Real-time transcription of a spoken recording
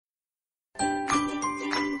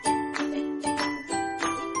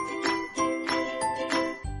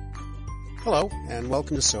Hello, and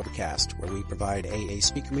welcome to SoberCast, where we provide AA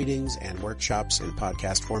speaker meetings and workshops in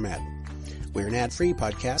podcast format. We're an ad-free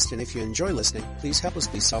podcast, and if you enjoy listening, please help us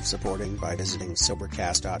be self-supporting by visiting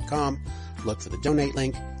Sobercast.com, look for the donate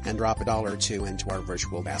link, and drop $1 or $2 into our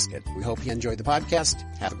virtual basket. We hope you enjoy the podcast.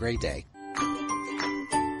 Have a great day.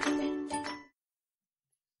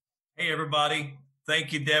 Hey, everybody.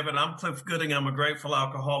 Thank you, Devin. I'm Cliff Gooding. I'm a grateful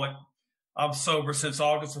alcoholic. I'm sober since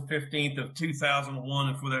August the 15th of 2001,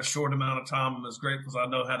 and for that short amount of time, I'm as grateful as I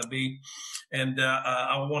know how to be. And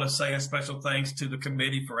I want to say a special thanks to the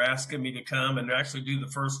committee for asking me to come and actually do the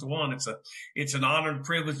first one. It's an honor and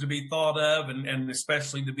privilege to be thought of, and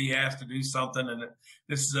especially to be asked to do something. And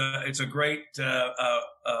it's a great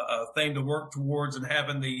thing to work towards, and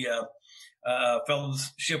having the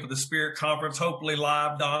Fellowship of the Spirit Conference, hopefully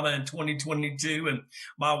live, Donna, in 2022. And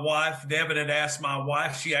my wife, Devin, had asked my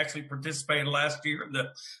wife, she actually participated last year in the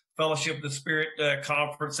Fellowship of the Spirit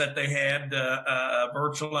conference that they had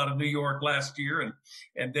virtual out of New York last year.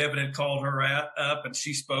 And Devin had called her up, and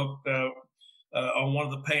she spoke on one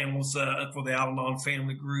of the panels for the al-anon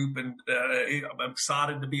family group. And I'm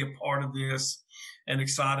excited to be a part of this and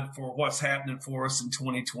excited for what's happening for us in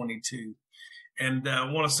 2022. And I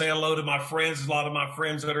want to say hello to my friends, a lot of my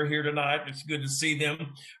friends that are here tonight. It's good to see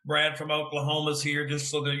them. Brad from Oklahoma is here, just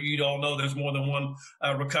so that you all know there's more than one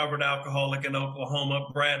recovered alcoholic in Oklahoma.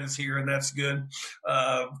 Brad is here, and that's good.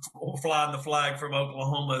 Flying the flag from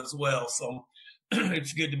Oklahoma as well. So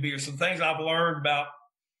it's good to be here. Some things I've learned about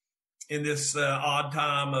in this odd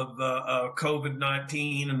time of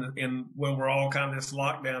COVID-19 and when we're all kind of this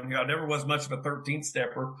lockdown here. I never was much of a 13th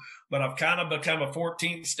stepper, but I've kind of become a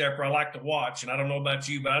 14th stepper. I like to watch, and I don't know about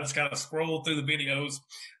you, but I just kind of scroll through the videos.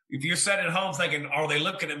 If you're sitting at home thinking, are they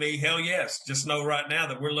looking at me? Hell yes. Just know right now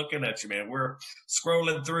that we're looking at you, man. We're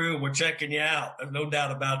scrolling through and we're checking you out. There's no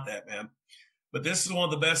doubt about that, man. But this is one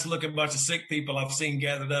of the best looking bunch of sick people I've seen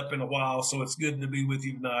gathered up in a while. So it's good to be with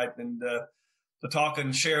you tonight, and to talk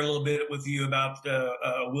and share a little bit with you about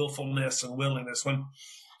willfulness and willingness.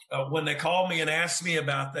 When they called me and asked me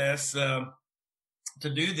about this, to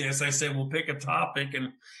do this, they said, well, pick a topic.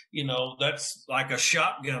 And, that's like a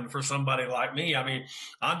shotgun for somebody like me. I mean,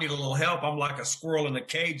 I need a little help. I'm like a squirrel in a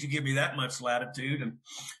cage. You give me that much latitude.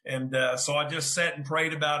 And so I just sat and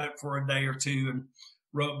prayed about it for a day or two and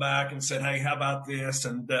wrote back and said, hey, how about this?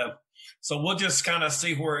 And so we'll just kind of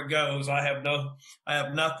see where it goes. I have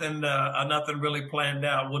nothing really planned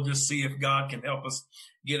out. We'll just see if God can help us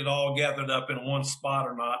get it all gathered up in one spot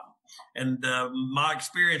or not. And my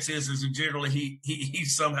experience is that generally he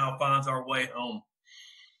somehow finds our way home.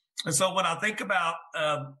 And so when I think about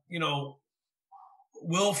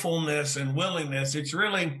willfulness and willingness, it's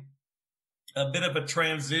really a bit of a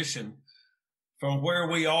transition from where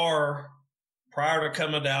we are prior to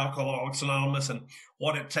coming to Alcoholics Anonymous and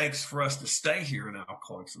what it takes for us to stay here in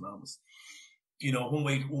Alcoholics Anonymous. When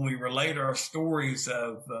we relate our stories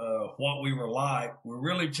of what we were like, we're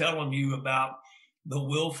really telling you about the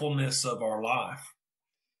willfulness of our life.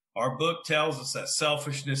 Our book tells us that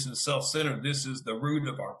selfishness and self-centered, this is the root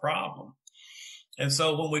of our problem. And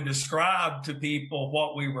so when we describe to people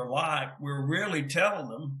what we were like, we're really telling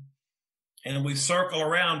them, and we circle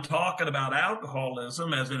around talking about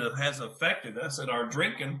alcoholism as it has affected us and our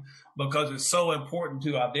drinking, because it's so important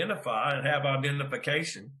to identify and have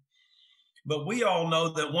identification. But we all know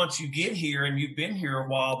that once you get here and you've been here a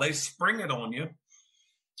while, they spring it on you.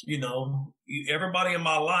 Everybody in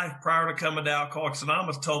my life prior to coming to Alcoholics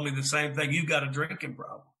Anonymous told me the same thing. You've got a drinking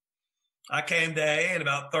problem. I came to AA in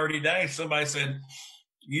about 30 days. Somebody said,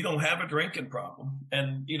 you don't have a drinking problem.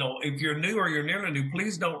 And, if you're new or you're nearly new,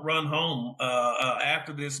 please don't run home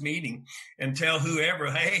after this meeting and tell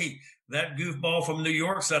whoever, hey, that goofball from New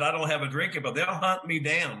York said I don't have a drinking problem. They'll hunt me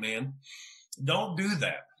down, man. Don't do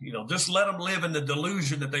that. Just let them live in the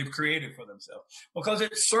delusion that they've created for themselves, because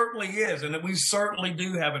it certainly is. And we certainly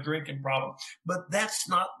do have a drinking problem, but that's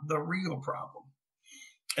not the real problem.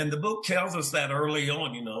 And the book tells us that early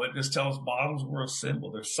on, it just tells bottles were a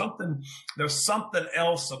symbol. There's something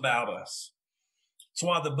else about us. That's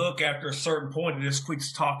why the book, after a certain point, it just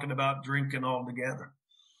quits talking about drinking altogether.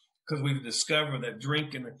 Because we've discovered that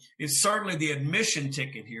drinking is certainly the admission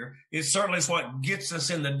ticket here. It certainly is what gets us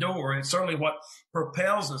in the door. It's certainly what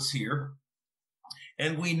propels us here.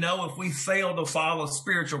 And we know if we fail to follow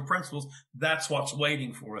spiritual principles, that's what's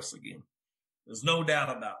waiting for us again. There's no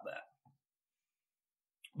doubt about that.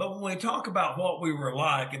 But when we talk about what we were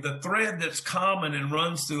like, the thread that's common and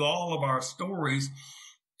runs through all of our stories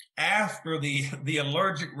after the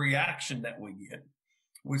allergic reaction that we get,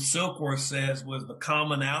 which Silkworth says was the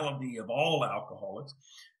commonality of all alcoholics,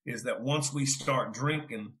 is that once we start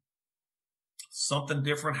drinking, something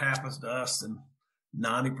different happens to us than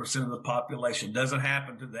 90% of the population. Doesn't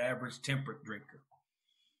happen to the average temperate drinker.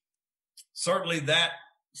 Certainly that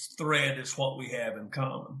thread is what we have in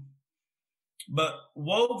common. But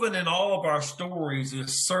woven in all of our stories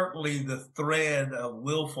is certainly the thread of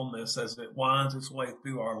willfulness as it winds its way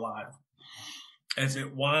through our life, as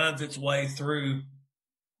it winds its way through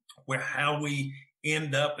how we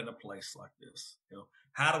end up in a place like this.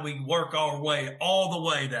 How do we work our way all the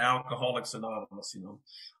way to Alcoholics Anonymous?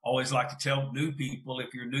 Always like to tell new people,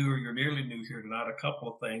 if you're new or you're nearly new here tonight, a couple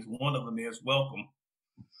of things. One of them is welcome,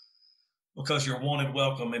 because you're wanted,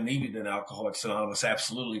 welcome, and needed in Alcoholics Anonymous.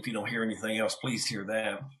 Absolutely. If you don't hear anything else, please hear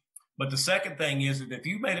that. But the second thing is that if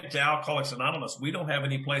you made it to Alcoholics Anonymous, we don't have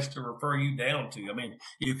any place to refer you down to. I mean,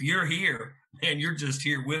 if you're here, and you're just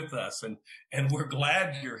here with us, and we're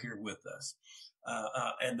glad you're here with us.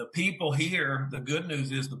 And the people here, the good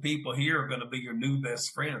news is the people here are going to be your new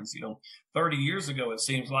best friends. 30 years ago, it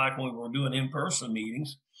seems like when we were doing in-person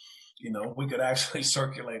meetings, we could actually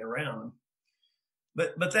circulate around.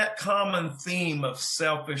 But that common theme of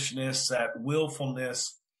selfishness, that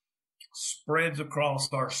willfulness, spreads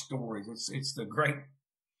across our stories. It's the great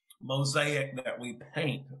mosaic that we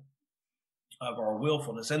paint of our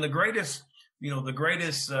willfulness. And the greatest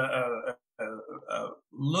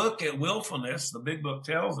look at willfulness, the big book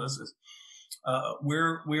tells us, is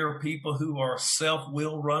we're people who are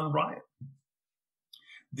self-will run riot.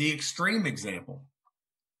 The extreme example.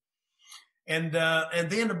 And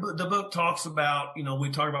then the book talks about, we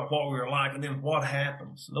talk about what we were like, and then what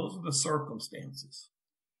happens. Those are the circumstances.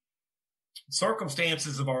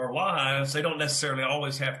 Circumstances of our lives, they don't necessarily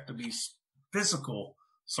always have to be physical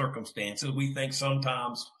circumstances. We think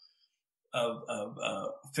sometimes of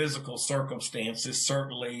physical circumstances,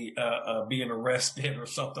 certainly being arrested or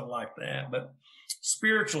something like that. But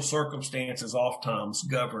spiritual circumstances oftentimes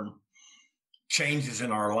govern changes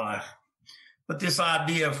in our life. But this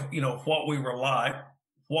idea of, what we were like,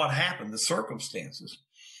 what happened, the circumstances.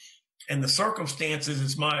 And the circumstances,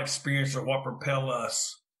 is my experience, are what propel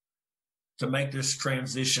us to make this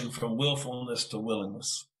transition from willfulness to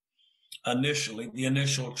willingness. Initially, the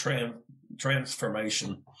initial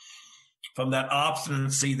transformation from that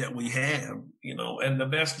obstinacy that we have, and the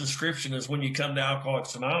best description is when you come to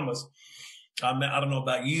Alcoholics Anonymous. I don't know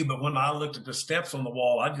about you, but when I looked at the steps on the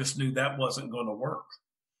wall, I just knew that wasn't going to work.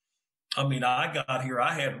 I mean, I got here,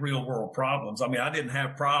 I had real world problems. I mean, I didn't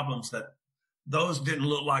have problems those didn't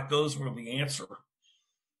look like those were the answer.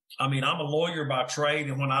 I mean, I'm a lawyer by trade,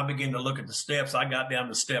 and when I began to look at the steps, I got down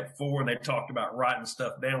to step 4, and they talked about writing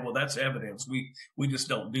stuff down. Well, that's evidence. We just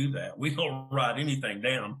don't do that. We don't write anything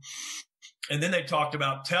down. And then they talked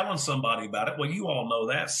about telling somebody about it. Well, you all know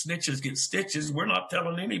that. Snitches get stitches. We're not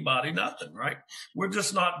telling anybody nothing, right? We're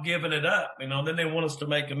just not giving it up. Then they want us to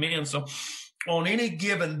make amends. So on any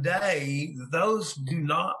given day, those do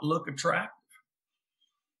not look attractive.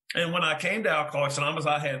 And when I came to Alcoholics Anonymous,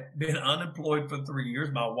 I had been unemployed for 3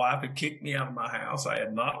 years. My wife had kicked me out of my house. I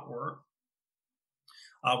had not worked.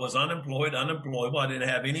 I was unemployed. Well, I didn't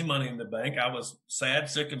have any money in the bank. I was sad,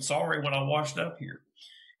 sick, and sorry when I washed up here.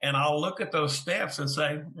 And I'll look at those steps and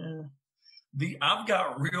say, I've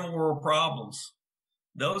got real world problems.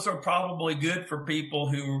 Those are probably good for people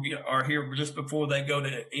who are here just before they go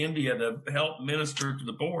to India to help minister to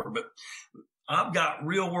the poor. But I've got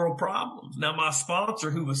real world problems. Now, my sponsor,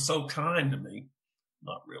 who was so kind to me,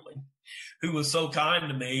 not really, who was so kind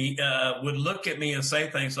to me, would look at me and say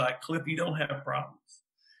things like, Cliff, you don't have problems.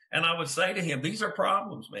 And I would say to him, these are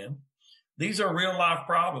problems, man. These are real life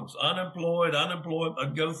problems. Unemployed.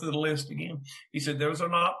 I'd go through the list again. He said, those are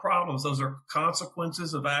not problems. Those are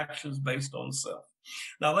consequences of actions based on self.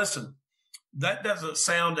 Now, listen, that doesn't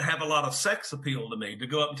sound to have a lot of sex appeal to me, to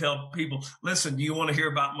go up and tell people, listen, do you want to hear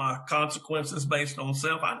about my consequences based on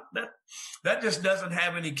self? That just doesn't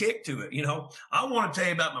have any kick to it. I want to tell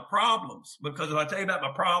you about my problems, because if I tell you about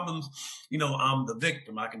my problems, I'm the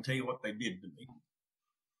victim. I can tell you what they did to me.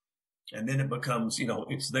 And then it becomes,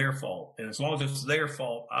 it's their fault. And as long as it's their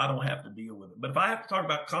fault, I don't have to deal with it. But if I have to talk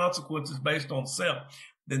about consequences based on self,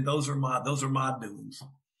 then those are my doings.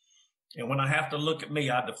 And when I have to look at me,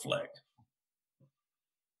 I deflect.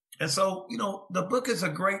 And so, the book is a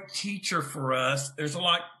great teacher for us. There's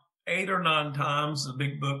like 8 or 9 times the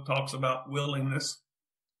big book talks about willingness.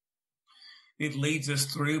 It leads us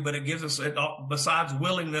through, but it gives us, besides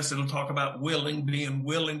willingness, it'll talk about being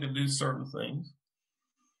willing to do certain things.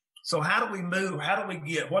 So how do we move? How do we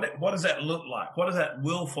get, what does that look like? What does that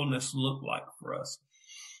willfulness look like for us?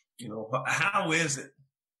 How is it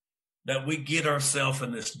that we get ourselves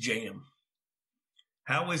in this jam?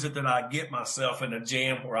 How is it that I get myself in a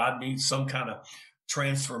jam where I need some kind of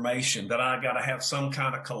transformation, that I got to have some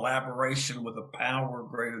kind of collaboration with a power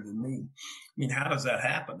greater than me. I mean, how does that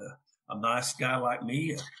happen to a nice guy like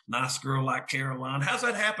me, a nice girl like Caroline? How's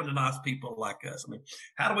that happen to nice people like us? I mean,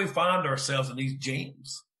 how do we find ourselves in these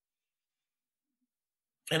jams?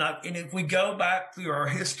 And if we go back through our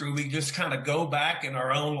history, we just kind of go back in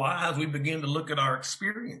our own lives, we begin to look at our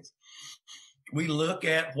experience. We look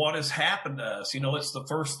at what has happened to us. It's the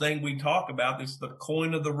first thing we talk about. It's the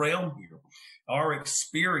coin of the realm here. Our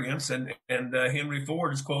experience, and Henry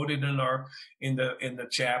Ford is quoted in the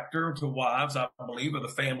chapter to wives, I believe, of the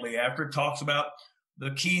family after, it talks about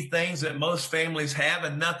the key things that most families have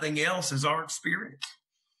and nothing else is our experience.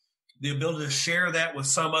 The ability to share that with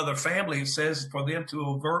some other family, it says, for them to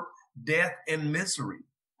avert death and misery.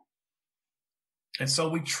 And so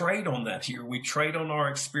we trade on that here. We trade on our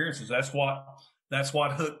experiences. That's what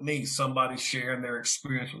hooked me. Somebody sharing their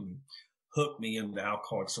experience with me hooked me into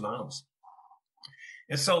Alcoholics Anonymous.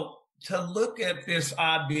 And so to look at this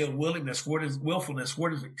idea of willingness, willfulness?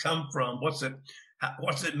 Where does it come from? What's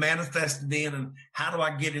it manifested in? And how do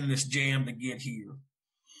I get in this jam to get here?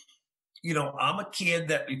 I'm a kid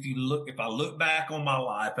that if I look back on my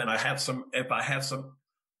life and if I have some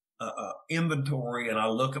inventory and I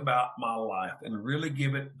look about my life and really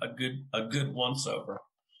give it a good once over,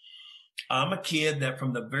 I'm a kid that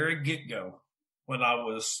from the very get-go, when I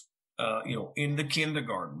was, in the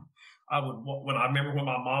kindergarten, I remember when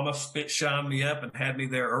my mama shined me up and had me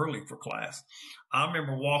there early for class. I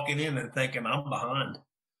remember walking in and thinking, I'm behind.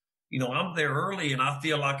 I'm there early and I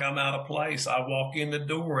feel like I'm out of place. I walk in the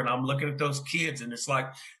door and I'm looking at those kids and it's like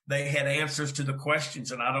they had answers to the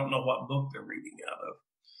questions and I don't know what book they're reading out of.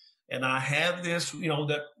 And I have this,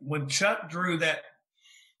 that when Chuck drew that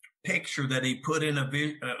picture that he put in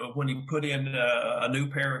when he put in a new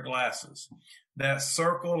pair of glasses, that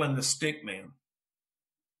circle and the stick man,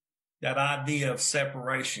 that idea of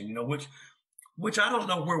separation, which I don't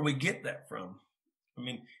know where we get that from. I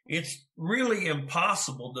mean, it's really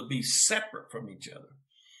impossible to be separate from each other.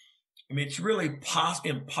 I mean, it's really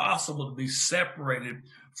impossible to be separated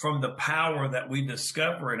from the power that we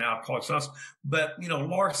discover in Alcoholics Anonymous. But,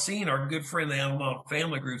 Larcene, our good friend, the al-anon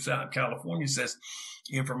family groups out in California, says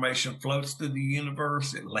information floats through the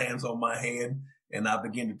universe. It lands on my head and I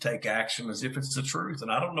begin to take action as if it's the truth.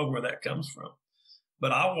 And I don't know where that comes from.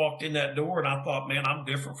 But I walked in that door and I thought, man, I'm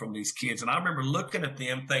different from these kids. And I remember looking at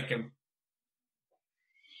them thinking,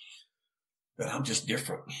 that I'm just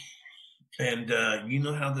different. And you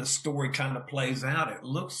know how this story kind of plays out. It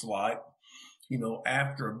looks like,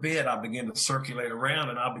 after a bit, I begin to circulate around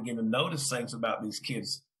and I begin to notice things about these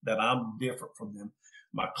kids that I'm different from them.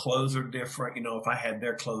 My clothes are different. If I had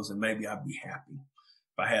their clothes, then maybe I'd be happy.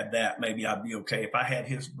 If I had that, maybe I'd be okay. If I had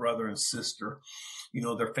his brother and sister,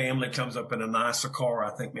 their family comes up in a nicer car.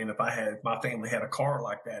 I think, man, if my family had a car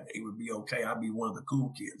like that, it would be okay. I'd be one of the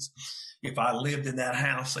cool kids. If I lived in that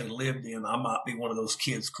house they lived in, I might be one of those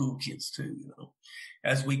cool kids too,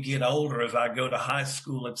 As we get older, as I go to high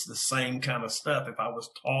school, it's the same kind of stuff. If I was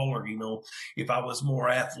taller, if I was more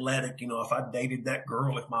athletic, if I dated that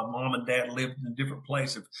girl, if my mom and dad lived in a different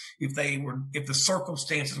place, if the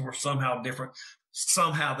circumstances were somehow different,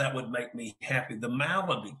 somehow that would make me happy. The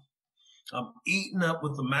malady, I'm eaten up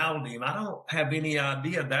with the malady and I don't have any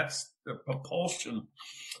idea. That's the propulsion.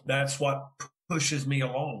 That's what pushes me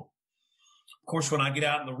along. Of course, when I get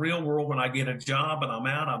out in the real world, when I get a job and I'm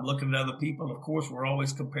out, I'm looking at other people. And of course, we're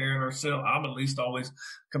always comparing ourselves. I'm at least always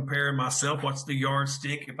comparing myself. What's the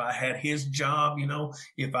yardstick? If I had his job,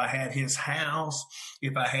 if I had his house,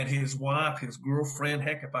 if I had his wife, his girlfriend,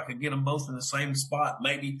 heck, if I could get them both in the same spot,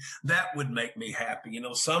 maybe that would make me happy.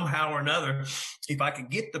 Somehow or another, if I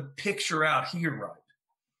could get the picture out here right,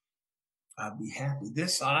 I'd be happy.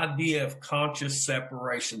 This idea of conscious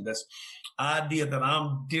separation, this idea that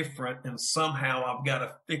I'm different and somehow I've got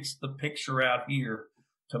to fix the picture out here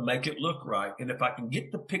to make it look right. And if I can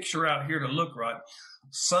get the picture out here to look right,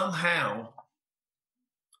 somehow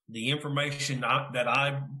the information that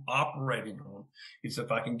I'm operating on is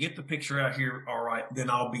if I can get the picture out here, all right, then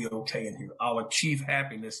I'll be okay in here. I'll achieve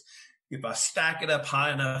happiness. If I stack it up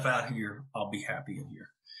high enough out here, I'll be happy in here.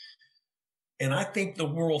 And I think the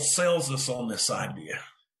world sells us on this idea.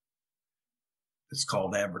 It's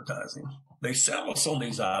called advertising. They sell us on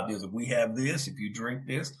these ideas. If we have this, if you drink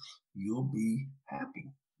this, you'll be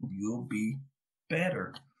happy. You'll be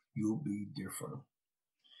better. You'll be different.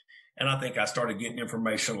 And I think I started getting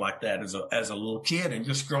information like that as a little kid and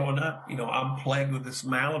just growing up. I'm plagued with this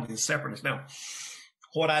malady of separateness. Now,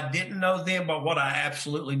 what I didn't know then, but what I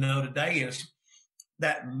absolutely know today is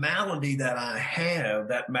that malady that I have,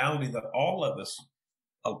 that malady that all of us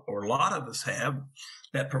or a lot of us have,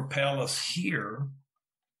 that propel us here,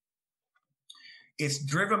 it's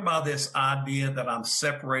driven by this idea that I'm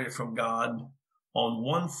separated from God on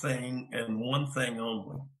one thing and one thing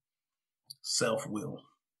only: self-will.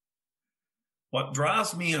 What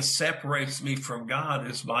drives me and separates me from God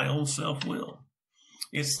is my own self-will.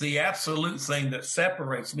 It's the absolute thing that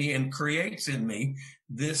separates me and creates in me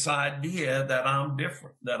this idea that I'm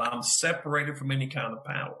different, that I'm separated from any kind of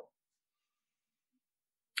power.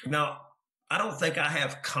 Now, I don't think I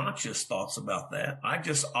have conscious thoughts about that. I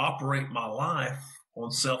just operate my life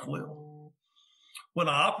on self-will. When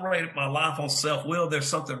I operate my life on self-will, there's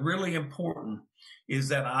something really important, is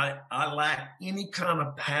that I lack any kind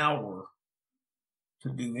of power to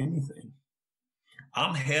do anything.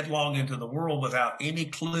 I'm headlong into the world without any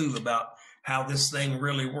clue about how this thing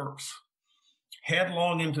really works.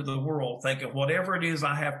 Headlong into the world, thinking whatever it is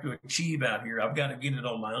I have to achieve out here, I've got to get it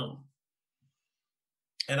on my own.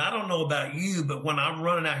 And I don't know about you, but when I'm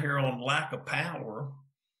running out here on lack of power,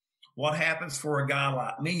 what happens for a guy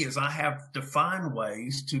like me is I have to find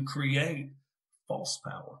ways to create false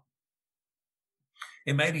power.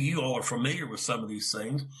 And maybe you all are familiar with some of these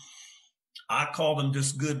things. I call them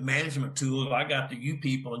just good management tools. I got to you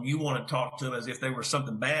people, and you want to talk to them as if they were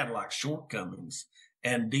something bad, like shortcomings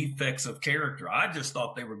and defects of character. I just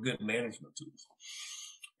thought they were good management tools.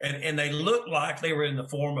 And they look like they were in the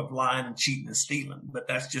form of lying and cheating and stealing, but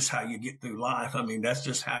that's just how you get through life. I mean, that's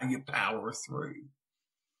just how you power through.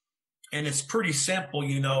 And it's pretty simple.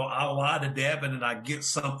 You know, I lie to Devin and I get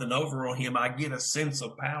something over on him. I get a sense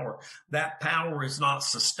of power. That power is not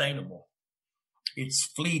sustainable. It's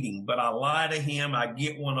fleeting, but I lie to him. I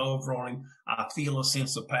get one over on him. I feel a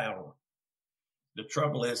sense of power. The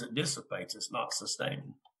trouble is it dissipates. It's not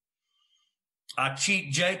sustaining. I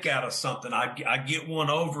cheat Jake out of something. I get one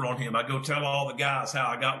over on him. I go tell all the guys how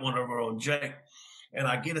I got one over on Jake, and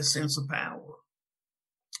I get a sense of power.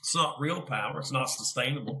 It's not real power. It's not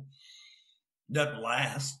sustainable. It doesn't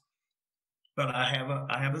last. But I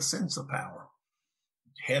have a sense of power.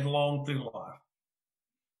 Headlong through life.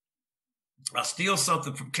 I steal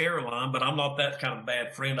something from Caroline, but I'm not that kind of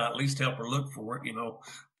bad friend. I at least help her look for it, you know,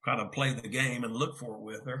 kind of play the game and look for it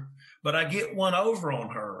with her. But I get one over on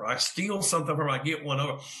her. I steal something from her. I get one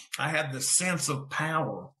over. I have this sense of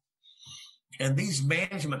power. And these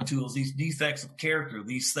management tools, these defects of character,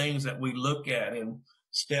 these things that we look at in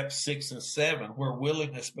steps 6 and 7, where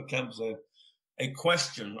willingness becomes a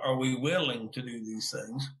question. Are we willing to do these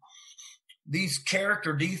things? These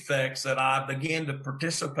character defects that I begin to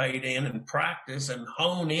participate in and practice and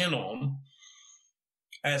hone in on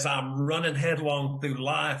as I'm running headlong through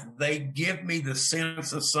life, they give me the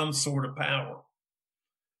sense of some sort of power,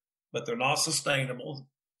 but they're not sustainable,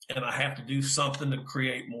 and I have to do something to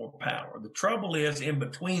create more power. The trouble is, in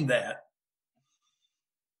between that,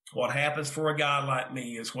 what happens for a guy like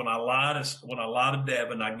me is when I lie to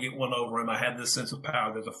Devin, I get one over him, I have this sense of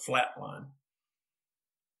power. There's a flat line.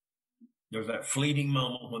 There's that fleeting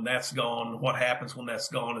moment when that's gone. What happens when that's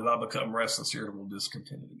gone is I become restless, irritable,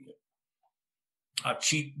 discontented again. I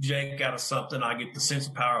cheat Jake out of something. I get the sense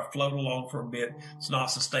of power. I float along for a bit. It's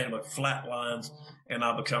not sustainable. It flat lines, and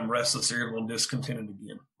I become restless, irritable, and discontented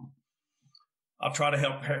again. I'll try to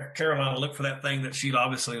help Caroline look for that thing that she'd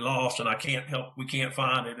obviously lost, and we can't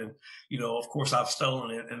find it. And, you know, of course, I've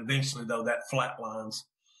stolen it. And eventually, though, that flat lines,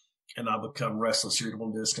 and I become restless, irritable,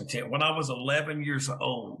 and discontent. When I was 11 years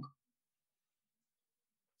old,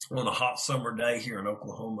 on a hot summer day here in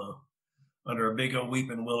Oklahoma, under a big old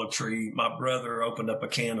weeping willow tree, my brother opened up a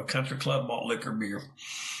can of Country Club malt liquor beer,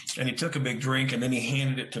 and he took a big drink, and then he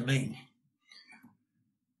handed it to me.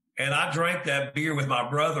 And I drank that beer with my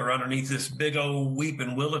brother underneath this big old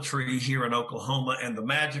weeping willow tree here in Oklahoma, and the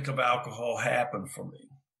magic of alcohol happened for me.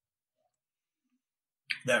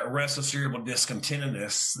 That restless, irritable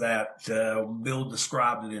discontentedness that Bill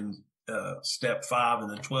described it in step 5 and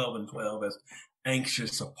then 12 and 12 as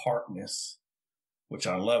anxious apartness, which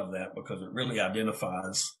I love that because it really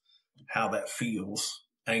identifies how that feels,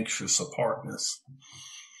 anxious apartness.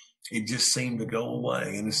 It just seemed to go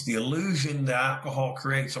away. And it's the illusion that alcohol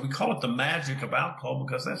creates. So we call it the magic of alcohol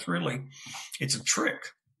because it's a trick.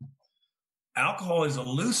 Alcohol is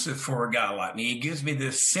elusive for a guy like me. It gives me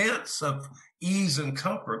this sense of ease and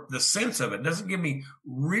comfort. The sense of it doesn't give me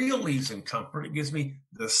real ease and comfort. It gives me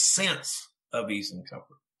the sense of ease and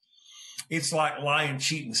comfort. It's like lying,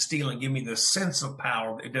 cheating, stealing. Give me the sense of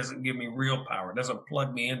power. It doesn't give me real power. It doesn't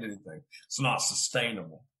plug me into anything. It's not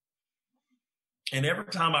sustainable. And every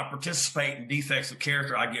time I participate in defects of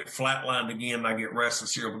character, I get flatlined again. I get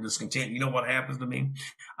restless, irritable, discontent. You know what happens to me?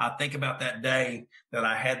 I think about that day that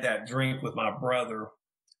I had that drink with my brother,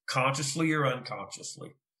 consciously or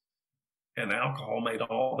unconsciously. And alcohol made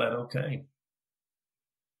all that okay.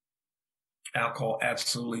 Alcohol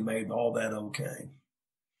absolutely made all that okay.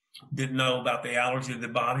 Didn't know about the allergy of the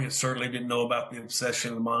body. I certainly didn't know about the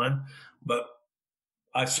obsession of the mind, but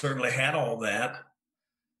I certainly had all that.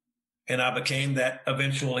 And I became that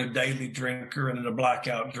eventually daily drinker and then a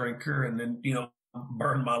blackout drinker and then,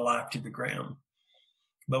 burned my life to the ground.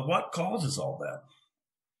 But what causes all that?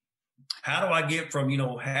 How do I get from,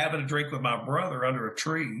 having a drink with my brother under a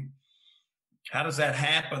tree? How does that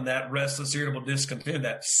happen? That restless, irritable discontent,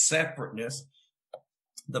 that separateness,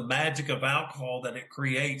 the magic of alcohol that it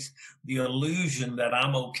creates, the illusion that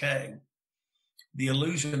I'm okay, the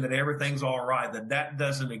illusion that everything's all right, that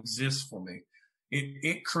doesn't exist for me.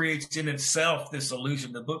 It creates in itself this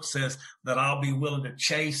illusion. The book says that I'll be willing to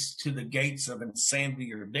chase to the gates of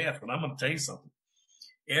insanity or death. But I'm going to tell you something.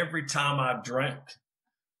 Every time I've drank,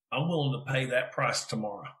 I'm willing to pay that price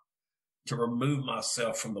tomorrow to remove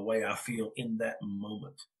myself from the way I feel in that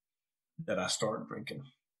moment that I started drinking.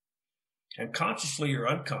 And consciously or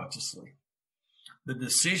unconsciously, the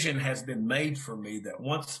decision has been made for me that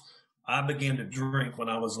once I began to drink when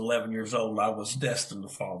I was 11 years old, I was destined to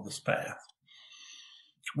follow this path.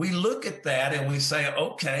 We look at that and we say,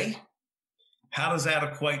 okay, how does that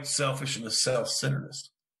equate selfishness,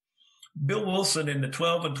 self-centeredness? Bill Wilson in the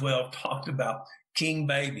 12 and 12 talked about King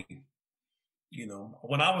Baby.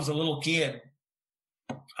 When I was a little kid,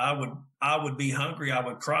 I would be hungry. I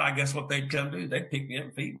would cry. Guess what they'd come do? They'd pick me up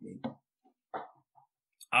and feed me.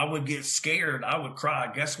 I would get scared. I would cry.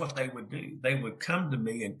 Guess what they would do? They would come to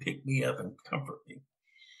me and pick me up and comfort me.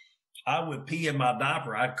 I would pee in my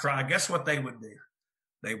diaper. I'd cry. Guess what they would do?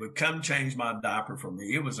 They would come change my diaper for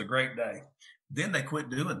me. It was a great day. Then they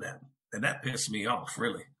quit doing that. And that pissed me off,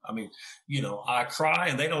 really. I mean, I cry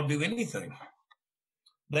and they don't do anything.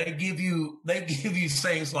 They give you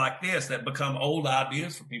things like this that become old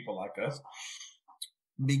ideas for people like us.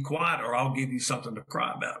 Be quiet or I'll give you something to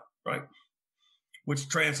cry about, right? Which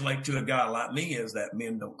translates to a guy like me is that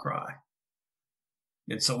men don't cry.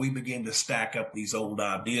 And so we begin to stack up these old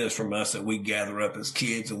ideas from us that we gather up as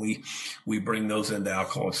kids, and we bring those into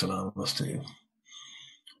Alcoholics Anonymous too.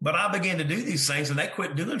 But I began to do these things and they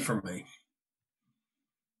quit doing for me.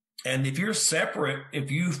 And if you're separate,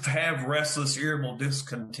 if you have restless, irritable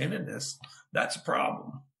discontentedness, that's a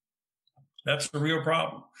problem. That's a real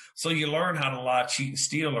problem. So you learn how to lie, cheat, and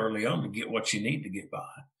steal early on to get what you need to get by.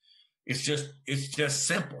 It's just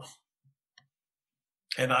simple.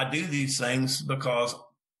 And I do these things because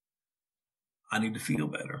I need to feel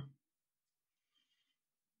better.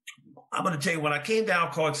 I'm going to tell you, when I came to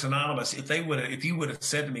Alcoholics Anonymous, if you would have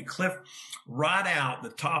said to me, Cliff, write out the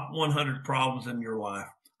top 100 problems in your life,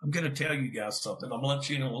 I'm going to tell you guys something. I'm going to let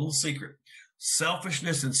you know a little secret.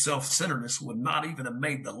 Selfishness and self-centeredness would not even have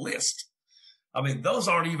made the list. I mean, those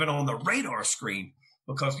aren't even on the radar screen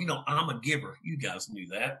because, I'm a giver. You guys knew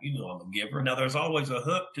that. I'm a giver. Now, there's always a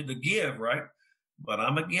hook to the give, right? But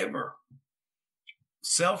I'm a giver.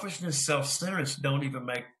 Selfishness, self-centeredness don't even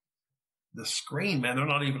make the screen, man. They're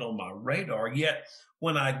not even on my radar. Yet,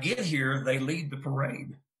 when I get here, they lead the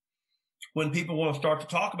parade. When people want to start to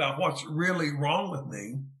talk about what's really wrong with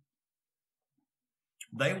me,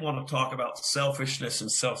 they want to talk about selfishness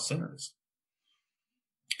and self-centeredness.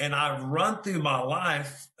 And I've run through my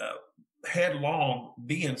life headlong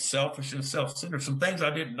being selfish and self-centered. Some things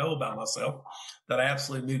I didn't know about myself that I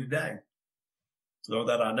absolutely knew today, or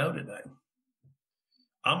that I know today.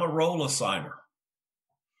 I'm a role assigner.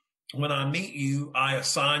 When I meet you, I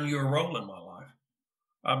assign you a role in my life.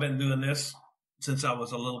 I've been doing this since I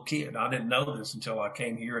was a little kid. I didn't know this until I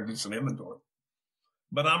came here and did some inventory.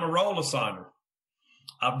 But I'm a role assigner.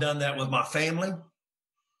 I've done that with my family.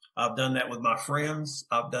 I've done that with my friends.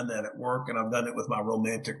 I've done that at work, and I've done it with my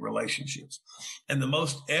romantic relationships. And the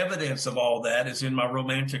most evidence of all that is in my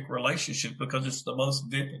romantic relationship because it's the most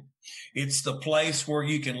vivid. It's the place where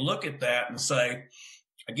you can look at that and say,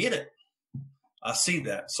 I get it. I see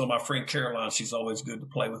that. So my friend Caroline, she's always good to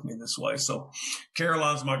play with me this way. So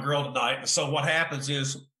Caroline's my girl tonight. And so what happens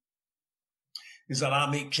is that I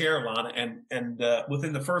meet Caroline, and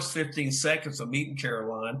within the first 15 seconds of meeting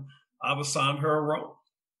Caroline, I've assigned her a role.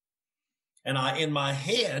 And in my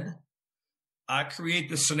head, I create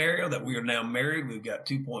the scenario that we are now married. We've got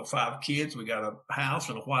 2.5 kids. We got a house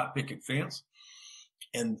and a white picket fence.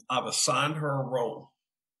 And I've assigned her a role.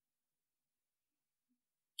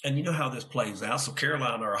 And you know how this plays out. So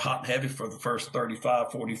Caroline and I are hot and heavy for the first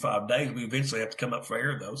 35, 45 days. We eventually have to come up for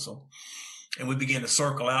air, though. And we begin to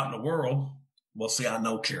circle out in the world. Well, see, I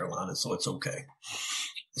know Caroline, so it's okay.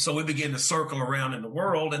 So we begin to circle around in the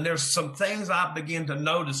world, and there's some things I begin to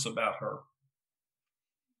notice about her.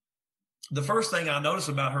 the first thing I notice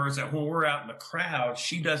about her is that when we're out in the crowd,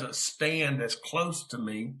 she doesn't stand as close to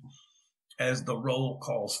me as the role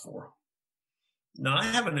calls for. Now, I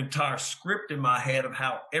have an entire script in my head of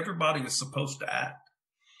how everybody is supposed to act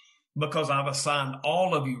because I've assigned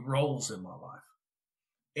all of you roles in my life.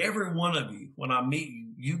 Every one of you, when I meet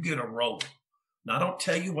you, you get a role. Now, I don't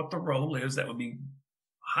tell you what the role is. That would be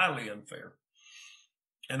highly unfair.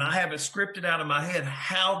 And I have it scripted out in my head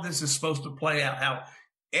how this is supposed to play out, how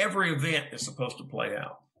every event is supposed to play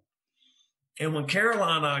out. And when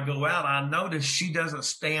Caroline and I go out, I notice she doesn't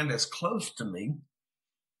stand as close to me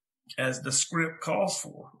as the script calls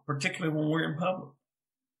for, particularly when we're in public.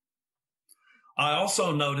 I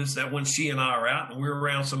also notice that when she and I are out and we're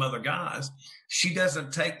around some other guys, she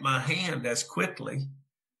doesn't take my hand as quickly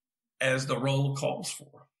as the role calls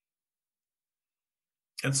for.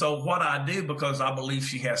 And so what I do, because I believe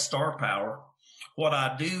she has star power, what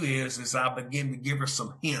I do is I begin to give her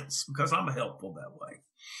some hints because I'm helpful that way.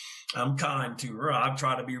 I'm kind to her. I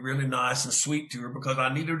try to be really nice and sweet to her because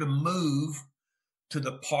I need her to move to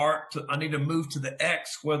the part, I need to move to the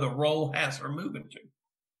X where the role has her moving to.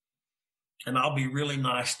 And I'll be really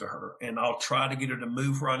nice to her and I'll try to get her to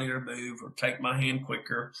move where I need her to move or take my hand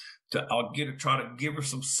quicker. I'll try to give her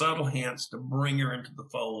some subtle hints to bring her into the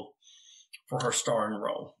fold for her starring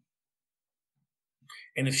role.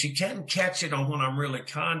 And if she can't catch it on when I'm really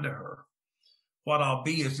kind to her, what I'll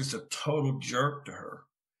be is just a total jerk to her.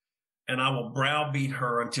 And I will browbeat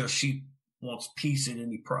her until she wants peace at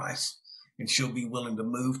any price. And she'll be willing to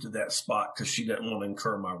move to that spot because she doesn't want to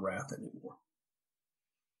incur my wrath anymore.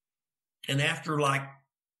 And after like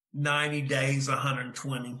 90 days,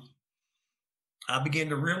 120, I began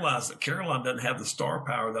to realize that Caroline doesn't have the star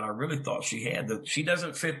power that I really thought she had, that she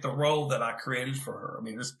doesn't fit the role that I created for her. I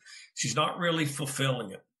mean, she's not really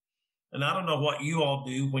fulfilling it. And I don't know what you all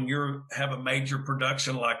do when you have a major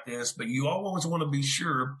production like this, but you always want to be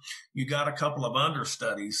sure you got a couple of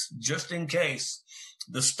understudies just in case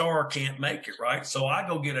the star can't make it, right? So I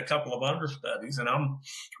go get a couple of understudies and I'm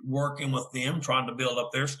working with them, trying to build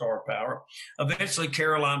up their star power. Eventually,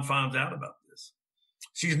 Caroline finds out about this.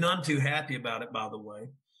 She's none too happy about it, by the way.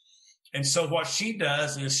 And so what she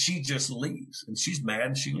does is she just leaves, and she's mad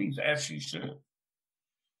and she leaves, as she should.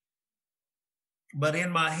 But in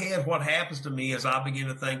my head, what happens to me is I begin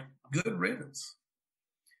to think, good riddance.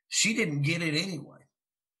 She didn't get it anyway.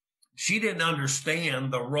 She didn't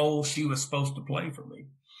understand the role she was supposed to play for me.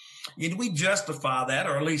 And we justify that,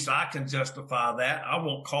 or at least I can justify that. I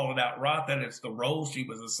won't call it outright that it's the role she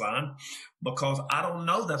was assigned because I don't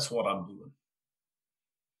know that's what I'm doing.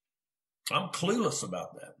 I'm clueless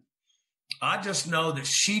about that. I just know that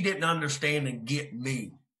she didn't understand and get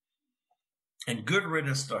me. And good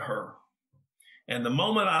riddance to her. And the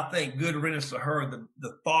moment I think good riddance to her,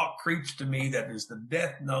 the thought creeps to me that is the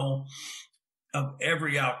death knell of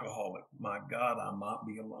every alcoholic. My God, I might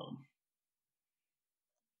be alone.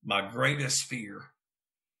 My greatest fear,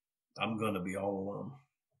 I'm going to be all alone.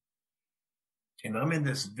 And I'm in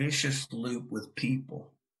this vicious loop with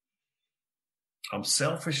people. I'm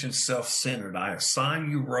selfish and self-centered. I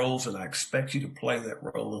assign you roles and I expect you to play that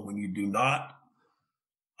role. And when you do not,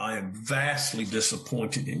 I am vastly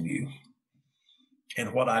disappointed in you.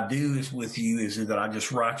 And what I do is with you is that I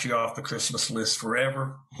just write you off the Christmas list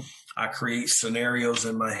forever. I create scenarios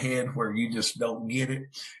in my head where you just don't get it.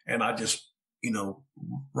 And I just,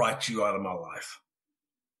 write you out of my life.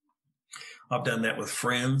 I've done that with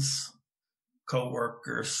friends,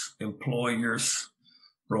 coworkers, employers,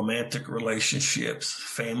 romantic relationships,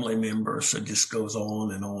 family members. It just goes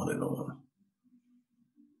on and on and on.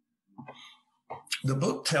 The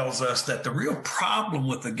book tells us that the real problem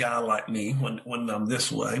with a guy like me, when I'm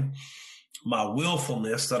this way, my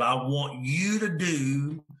willfulness, that I want you to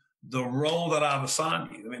do the role that I've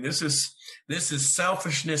assigned you. I mean, this is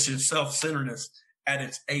selfishness and self-centeredness at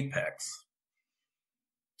its apex.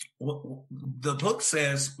 The book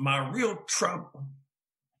says my real trouble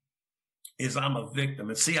is I'm a victim.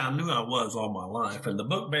 And see, I knew I was all my life. And the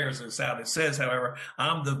book bears this out. It says, however,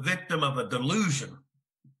 I'm the victim of a delusion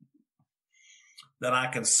that I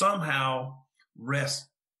can somehow wrest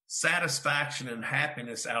satisfaction and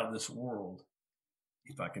happiness out of this world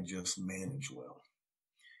if I can just manage well.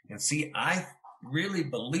 And see, I really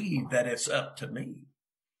believe that it's up to me.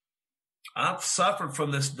 I've suffered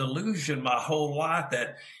from this delusion my whole life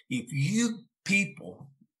that if you people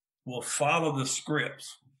will follow the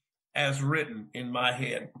scripts as written in my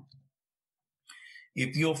head,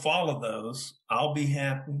 if you'll follow those, I'll be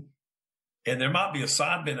happy. And there might be a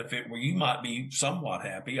side benefit where you might be somewhat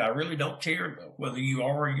happy. I really don't care, though, whether you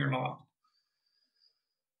are or you're not.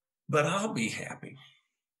 But I'll be happy.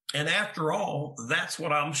 And after all, that's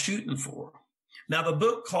what I'm shooting for. Now, the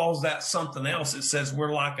book calls that something else. It says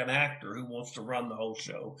we're like an actor who wants to run the whole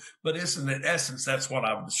show. But in essence, that's what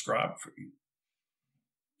I've described for you.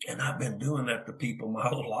 And I've been doing that to people my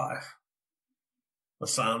whole life.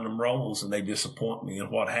 Assign them roles and they disappoint me. And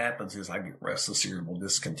what happens is I get restless, irritable,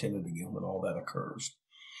 discontented again when all that occurs.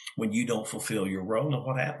 When you don't fulfill your role, and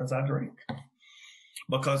what happens? I drink.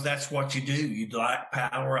 Because that's what you do. You lack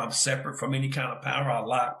power. I'm separate from any kind of power. I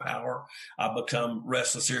lack power. I become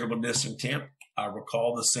restless, irritable, discontent. I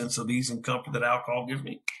recall the sense of ease and comfort that alcohol gives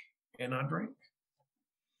me, and I drink.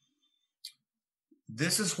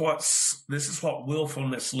 This is what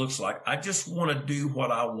willfulness looks like. I just want to do what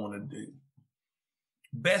I want to do.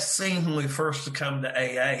 Best seen when we first come to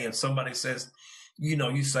AA and somebody says,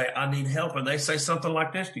 you say, I need help. And they say something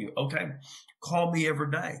like this to you. Okay, call me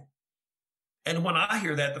every day. And when I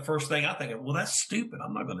hear that, the first thing I think of, well, that's stupid.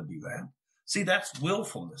 I'm not going to do that. See, that's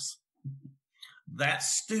willfulness.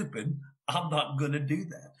 That's stupid. I'm not going to do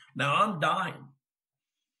that. Now I'm dying.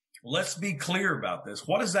 Let's be clear about this.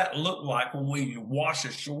 What does that look like when we wash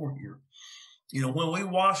ashore here? When we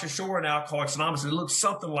wash ashore in Alcoholics Anonymous, it looks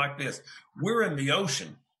something like this. We're in the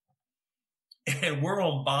ocean and we're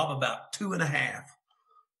on bob about 2.5.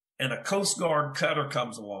 And a Coast Guard cutter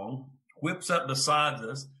comes along, whips up beside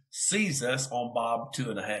us, sees us on bob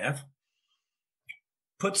 2.5,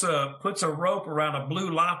 puts a rope around a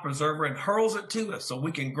blue life preserver and hurls it to us so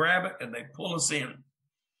we can grab it and they pull us in.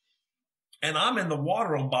 And I'm in the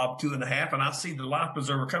water on bob 2.5 and I see the life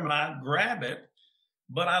preserver coming. I grab it,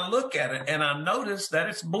 but I look at it and I notice that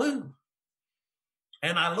it's blue.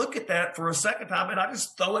 And I look at that for a second time and I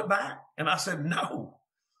just throw it back. And I said, no,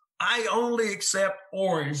 I only accept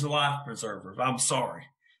orange life preservers. I'm sorry,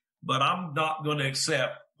 but I'm not going to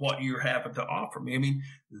accept what you're having to offer me. I mean,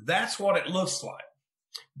 that's what it looks like.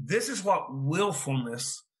 This is what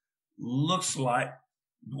willfulness looks like,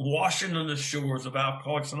 washing on the shores of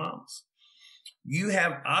Alcoholics Anonymous.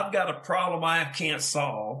 I've got a problem I can't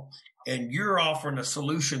solve, and you're offering a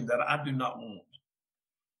solution that I do not want.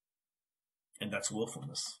 And that's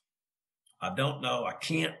willfulness. I don't know. I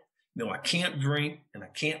can't drink, and I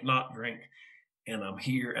can't not drink, and I'm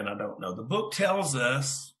here, and I don't know. The book tells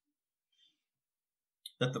us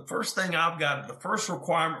that the first thing the first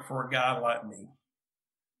requirement for a guy like me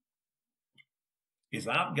is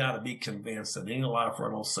I've got to be convinced that any life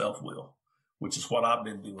run on self-will, which is what I've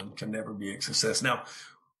been doing, can never be a success. Now,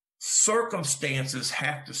 circumstances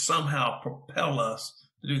have to somehow propel us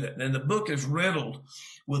to do that. And the book is riddled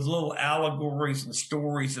with little allegories and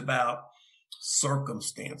stories about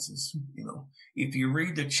circumstances. If you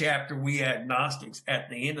read the chapter, We Agnostics, at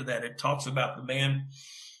the end of that, it talks about the man,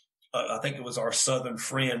 I think it was our Southern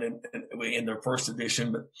friend in their first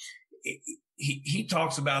edition, but he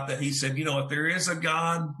talks about that. He said, if there is a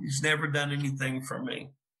God, he's never done anything for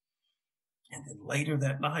me. And then later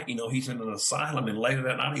that night, he's in an asylum, and later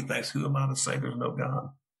that night he thinks, who am I to say there's no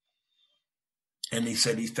God? And he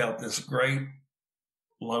said he felt this great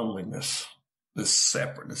loneliness, this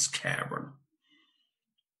separateness, cavern.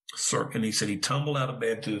 And he said he tumbled out of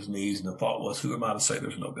bed to his knees, and the thought was, who am I to say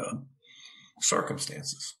there's no God?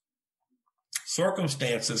 Circumstances.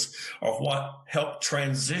 Circumstances are what help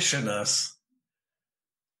transition us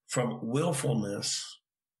from willfulness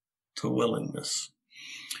to willingness.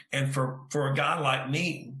 And for a guy like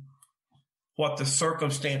me, what the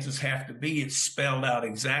circumstances have to be, it's spelled out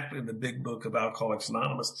exactly in the big book of Alcoholics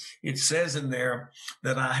Anonymous. It says in there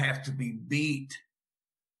that I have to be beat,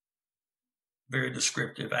 very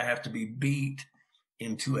descriptive, I have to be beat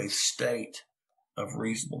into a state of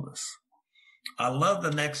reasonableness. I love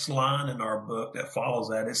the next line in our book that follows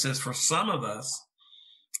that. It says, for some of us,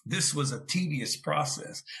 this was a tedious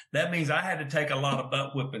process. That means I had to take a lot of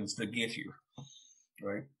butt whippings to get here.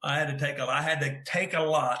 Right. I had to take a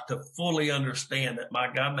lot to fully understand that,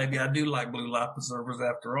 my God, maybe I do like blue life preservers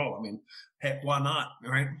after all. I mean, heck, why not?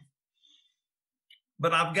 Right.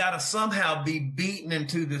 But I've got to somehow be beaten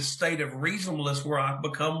into this state of reasonableness where I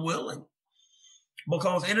become willing.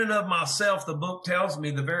 Because in and of myself, the book tells me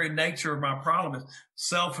the very nature of my problem is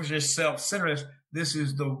selfishness, self-centeredness. This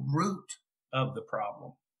is the root of the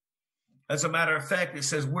problem. As a matter of fact, it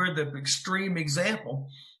says we're the extreme example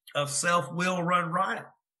of self-will run riot.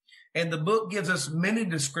 And the book gives us many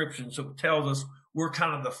descriptions that tells us we're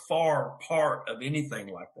kind of the far part of anything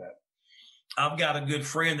like that. I've got a good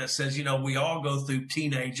friend that says, we all go through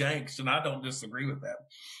teenage angst, and I don't disagree with that.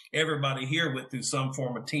 Everybody here went through some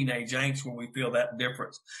form of teenage angst where we feel that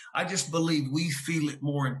difference. I just believe we feel it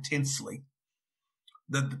more intensely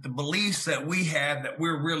the beliefs that we have that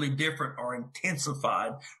we're really different are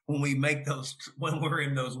intensified when we're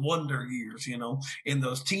in those wonder years, in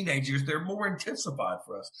those teenage years. They're more intensified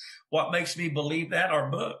for us. What makes me believe that?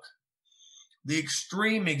 Our book, the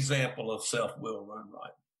extreme example of self-will run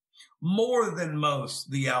right. More than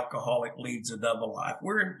most, the alcoholic leads a double life.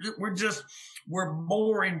 We're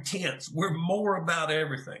more intense. We're more about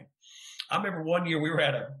everything. I remember one year we were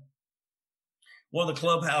at one of the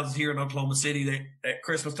clubhouses here in Oklahoma City. At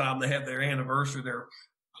Christmas time, they have their anniversary, their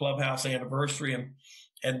clubhouse anniversary,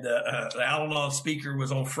 and the al-anon speaker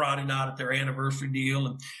was on Friday night at their anniversary deal,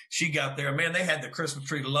 and she got there. Man, they had the Christmas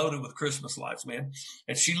tree loaded with Christmas lights, man.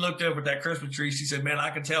 And she looked over at that Christmas tree. She said, man,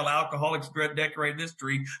 I can tell alcoholics decorate this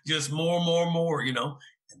tree just more,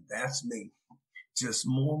 And that's me. Just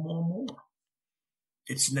more.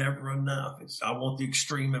 It's never enough. I want the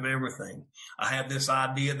extreme of everything. I have this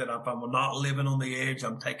idea that if I'm not living on the edge,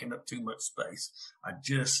 I'm taking up too much space. I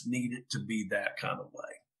just need it to be that kind of way.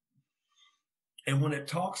 And when it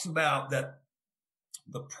talks about that,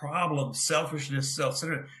 the problem, selfishness,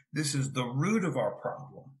 self-centered, this is the root of our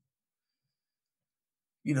problem.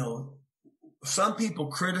 Some people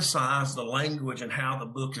criticize the language and how the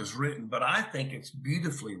book is written, but I think it's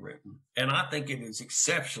beautifully written, and I think it is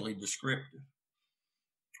exceptionally descriptive.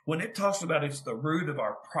 When it talks about it's the root of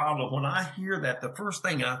our problem, when I hear that, the first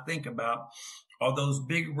thing I think about are those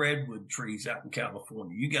big redwood trees out in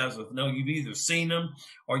California. You guys know, you've either seen them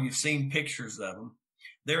or you've seen pictures of them.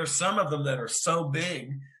 There are some of them that are so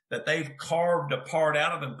big that they've carved a part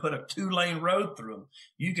out of them, put a 2-lane road through them.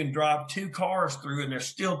 You can drive 2 cars through, and there's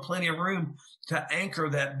still plenty of room to anchor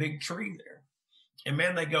that big tree there. And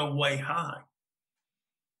man, they go way high.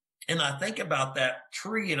 And I think about that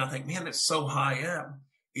tree and I think, man, it's so high up.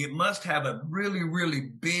 It must have a really, really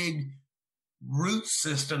big root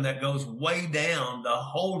system that goes way down to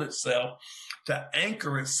hold itself, to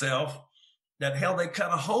anchor itself, that hell, they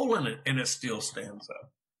cut a hole in it and it still stands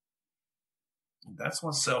up. And that's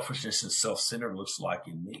what selfishness and self-centered looks like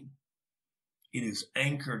in me. It is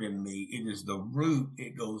anchored in me. It is the root.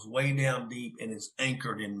 It goes way down deep and is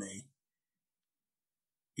anchored in me.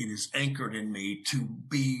 It is anchored in me to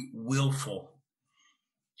be willful,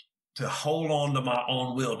 to hold on to my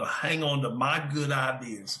own will, to hang on to my good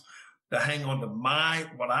ideas, to hang on to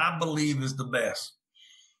what I believe is the best.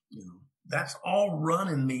 That's all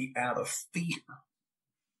running me out of fear.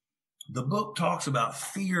 The book talks about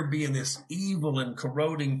fear being this evil and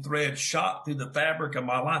corroding thread shot through the fabric of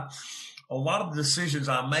my life. A lot of the decisions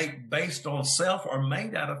I make based on self are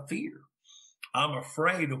made out of fear. I'm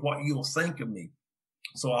afraid of what you'll think of me,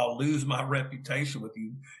 so I'll lose my reputation with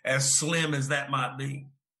you, as slim as that might be.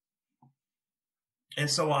 And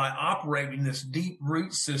so I operate in this deep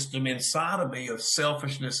root system inside of me of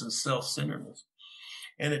selfishness and self-centeredness.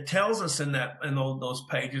 And it tells us in those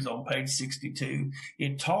pages on page 62,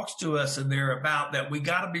 it talks to us in there about that we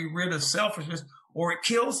got to be rid of selfishness or it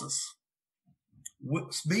kills us.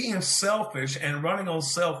 Being selfish and running on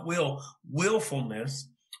willfulness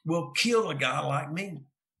will kill a guy like me.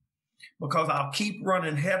 Because I'll keep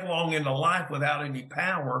running headlong into life without any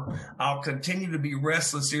power. I'll continue to be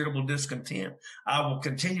restless, irritable, discontent. I will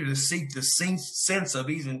continue to seek the sense of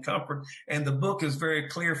ease and comfort. And the book is very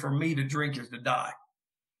clear: for me, to drink is to die.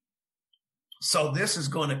 So this is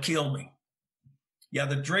going to kill me. Yeah,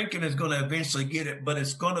 the drinking is going to eventually get it, but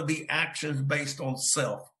it's going to be actions based on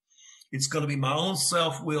self. It's going to be my own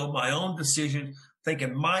self-will, my own decisions,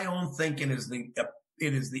 thinking my own thinking is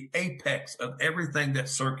the apex of everything that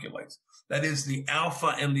circulates. That is the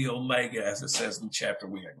alpha and the omega, as it says in the chapter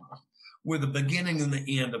we have. We're the beginning and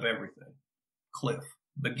the end of everything. Cliff,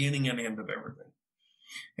 beginning and end of everything.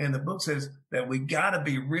 And the book says that we got to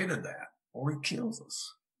be rid of that or it kills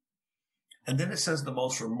us. And then it says the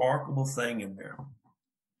most remarkable thing in there.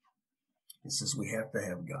 It says we have to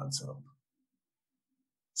have God's help.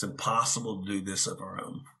 It's impossible to do this of our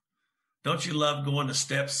own. Don't you love going to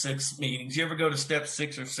step 6 meetings? You ever go to step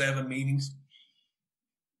 6 or 7 meetings?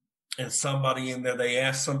 And somebody in there,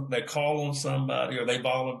 they call on somebody or they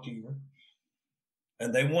volunteer.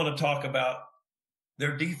 And they want to talk about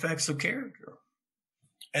their defects of character.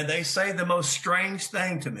 And they say the most strange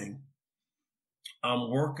thing to me: I'm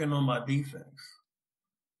working on my defects.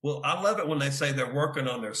 Well, I love it when they say they're working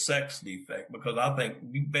on their sex defect, because I think,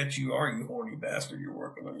 you bet you are, you horny bastard, you're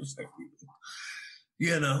working on your sex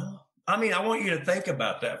defect. I want you to think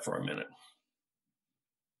about that for a minute.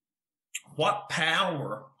 What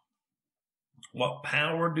power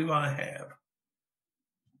do I have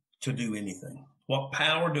to do anything? What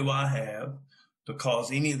power do I have to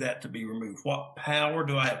cause any of that to be removed? What power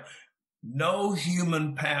do I have? No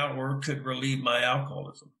human power could relieve my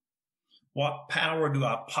alcoholism. What power do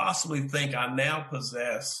I possibly think I now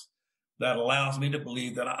possess that allows me to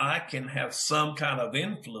believe that I can have some kind of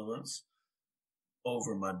influence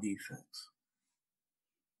over my defects?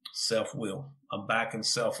 Self-will. I'm back in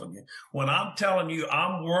self again. When I'm telling you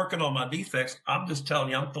I'm working on my defects, I'm just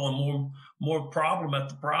telling you I'm throwing more problem at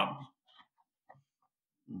the problem.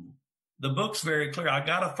 The book's very clear. I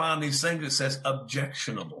got to find these things that says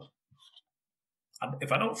objectionable.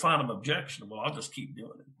 If I don't find them objectionable, I'll just keep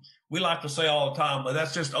doing it. We like to say all the time, but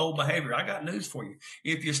that's just old behavior. I got news for you.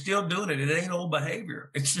 If you're still doing it, it ain't old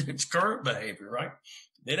behavior. It's current behavior, right?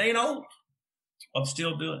 It ain't old. I'm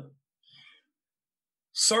still doing it.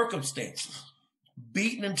 Circumstances.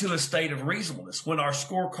 Beaten into a state of reasonableness. When our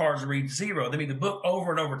scorecards read 0, I mean, the book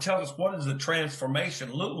over and over tells us what does the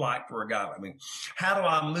transformation look like for a guy. I mean, how do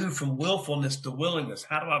I move from willfulness to willingness?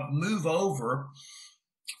 How do I move over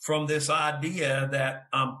from this idea that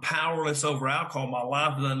I'm powerless over alcohol, my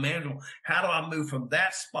life is unmanageable? How do I move from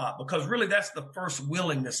that spot? Because really that's the first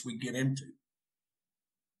willingness we get into.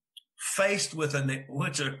 Faced with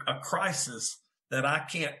a crisis that I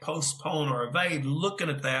can't postpone or evade, looking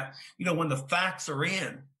at that, when the facts are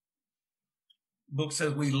in. The book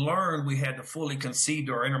says we learned we had to fully concede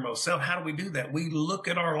to our innermost self. How do we do that? We look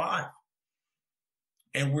at our life.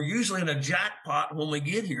 And we're usually in a jackpot when we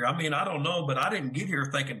get here. I mean, I don't know, but I didn't get here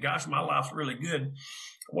thinking, gosh, my life's really good.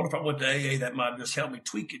 What if I went to AA? That might just help me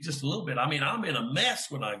tweak it just a little bit. I mean, I'm in a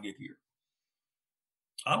mess when I get here.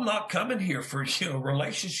 I'm not coming here for,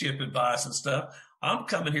 relationship advice and stuff. I'm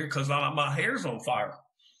coming here because my hair's on fire.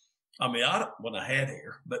 I mean, when I had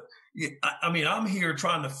hair, but I'm here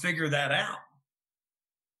trying to figure that out.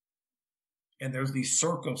 And there's these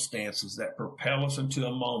circumstances that propel us into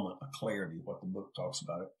a moment of clarity, what the book talks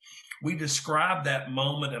about it. We describe that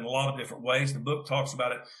moment in a lot of different ways. The book talks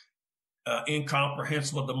about it,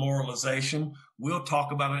 incomprehensible demoralization. We'll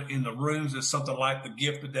talk about it in the rooms as something like the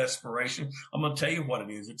gift of desperation. I'm going to tell you what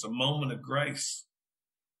it is. It's a moment of grace.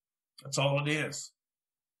 That's all it is.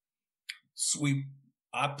 So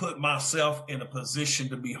I put myself in a position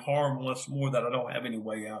to be harmed once more that I don't have any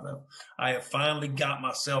way out of. I have finally got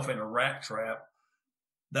myself in a rat trap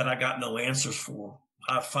that I got no answers for.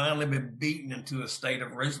 I've finally been beaten into a state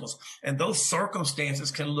of reasonableness. And those circumstances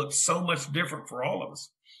can look so much different for all of us.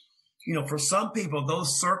 For some people,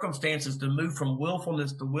 those circumstances to move from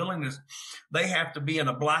willfulness to willingness, they have to be in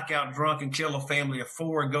a blackout drunk and kill a family of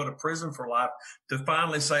 4 and go to prison for life to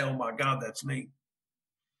finally say, oh my God, that's me.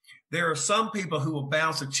 There are some people who will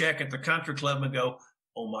bounce a check at the country club and go,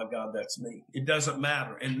 oh my God, that's me. It doesn't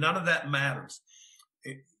matter. And none of that matters.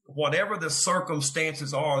 Whatever the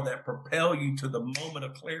circumstances are that propel you to the moment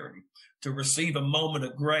of clarity, to receive a moment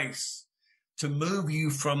of grace, to move you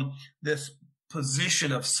from this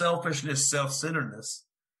position of selfishness, self-centeredness,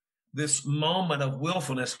 this moment of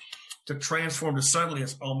willfulness to transform to suddenly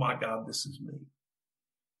it's, oh my God, this is me.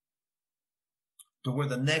 To where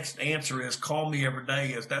the next answer is, call me every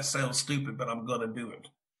day, is that sounds stupid, but I'm going to do it.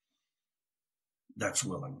 That's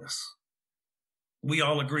willingness. We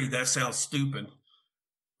all agree that sounds stupid,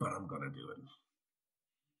 but I'm going to do it.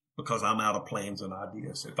 Because I'm out of plans and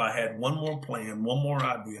ideas. If I had one more plan, one more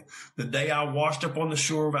idea, the day I washed up on the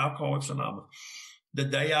shore of Alcoholics Anonymous, the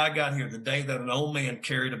day I got here, the day that an old man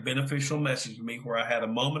carried a beneficial message to me where I had a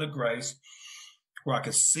moment of grace, where I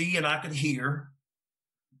could see and I could hear,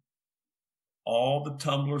 all the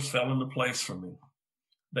tumblers fell into place for me.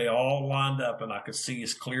 They all lined up and I could see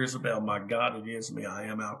as clear as a bell, my God, it is me. I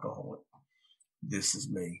am alcoholic. This is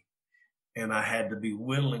me. And I had to be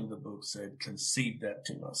willing, the book said, concede that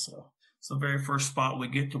to myself. It's the very first spot we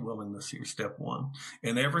get to willingness here, step 1.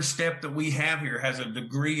 And every step that we have here has a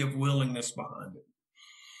degree of willingness behind it,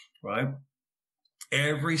 right?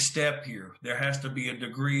 Every step here, there has to be a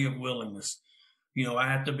degree of willingness. I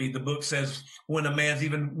have to be, the book says, when a man's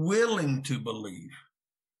even willing to believe,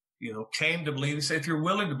 came to believe, they say, if you're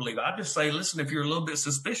willing to believe, I just say, listen, if you're a little bit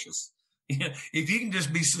suspicious, if you can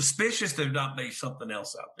just be suspicious, there not be something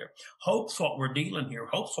else out there. Hope's what we're dealing here.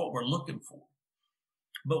 Hope's what we're looking for.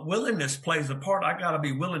 But willingness plays a part. I got to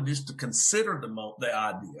be willing just to consider the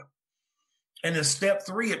idea. And in step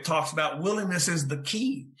 3, it talks about willingness is the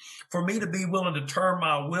key. For me to be willing to turn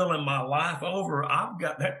my will and my life over,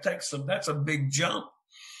 that's a big jump.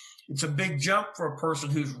 It's a big jump for a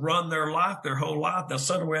person who's run their life, their whole life. Now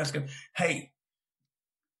suddenly we're asking, hey,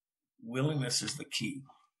 willingness is the key.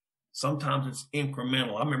 Sometimes it's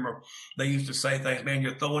incremental. I remember they used to say things, man,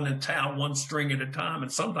 you're throwing in towel one string at a time.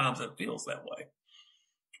 And sometimes it feels that way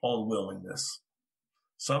on willingness.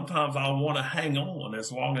 Sometimes I want to hang on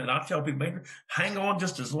as long as, and I tell people, hang on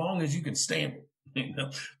just as long as you can stand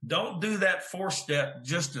it. Don't do that 4th step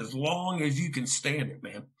just as long as you can stand it,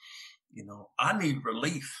 man. I need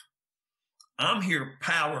relief. I'm here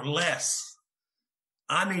powerless.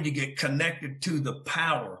 I need to get connected to the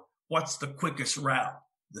power. What's the quickest route?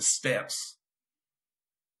 The steps.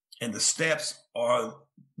 And the steps are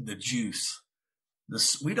the juice.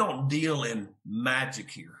 We don't deal in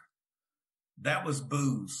magic here. That was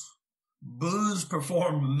booze. Booze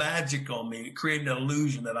performed magic on me. It created an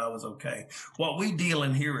illusion that I was okay. What we deal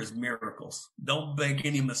in here is miracles. Don't make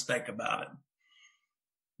any mistake about it.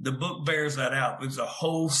 The book bears that out. There's a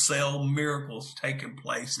wholesale miracles taking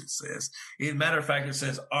place, it says. As a matter of fact, it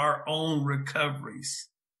says our own recoveries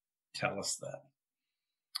tell us that.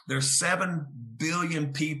 There's 7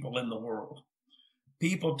 billion people in the world.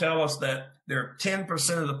 People tell us that there are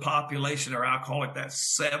 10% of the population are alcoholic.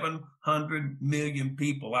 That's 700 million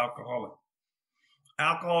people alcoholic.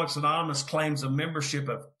 Alcoholics Anonymous claims a membership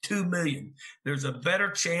of 2 million. There's a better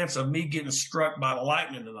chance of me getting struck by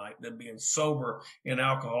lightning tonight than being sober in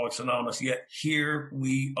Alcoholics Anonymous. Yet here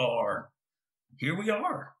we are. Here we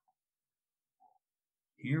are.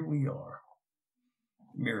 Here we are.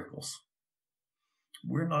 Miracles.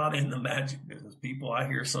 We're not in the magic business. People, I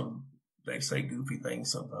hear they say goofy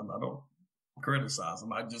things sometimes. I don't criticize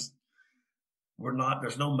them.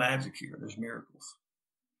 There's no magic here. There's miracles.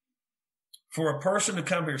 For a person to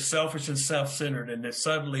come here selfish and self-centered and to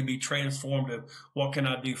suddenly be transformed to what can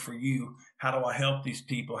I do for you? How do I help these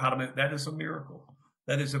people? That is a miracle.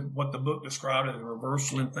 That is what the book described as a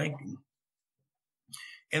reversal in thinking.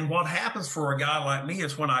 And what happens for a guy like me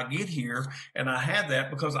is when I get here, and I had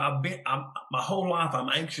that because my whole life I'm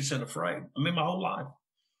anxious and afraid. My whole life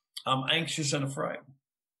I'm anxious and afraid.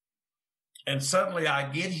 And suddenly I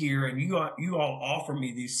get here and you all offer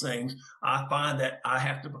me these things. I find that I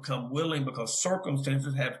have to become willing because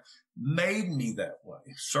circumstances have made me that way.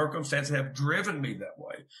 Circumstances have driven me that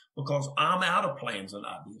way because I'm out of plans and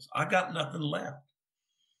ideas. I got nothing left.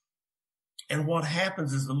 And what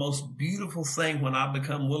happens is the most beautiful thing when I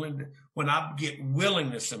become when I get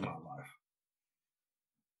willingness in my life,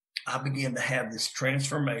 I begin to have this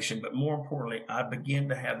transformation, but more importantly, I begin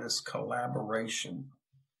to have this collaboration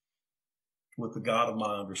with the God of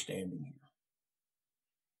my understanding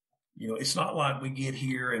here. It's not like we get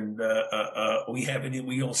here and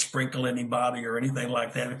we don't sprinkle anybody or anything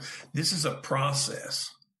like that. This is a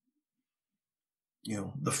process.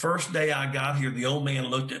 The first day I got here, the old man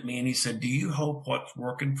looked at me and he said, "Do you hope what's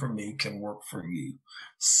working for me can work for you?"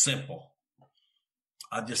 Simple.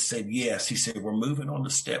 I just said, yes. He said, "We're moving on to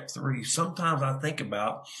step 3. Sometimes I think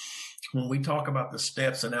about when we talk about the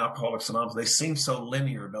steps in Alcoholics Anonymous, they seem so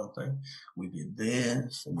linear, don't they? We did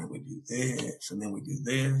this, and then we do this, and then we do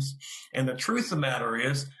this. And the truth of the matter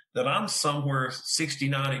is that I'm somewhere 60,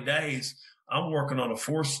 90 days, I'm working on a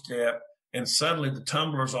 4th step, and suddenly the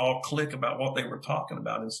tumblers all click about what they were talking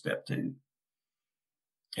about in step 2.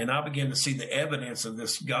 And I begin to see the evidence of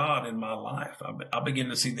this God in my life. I begin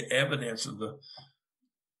to see the evidence of the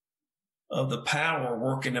power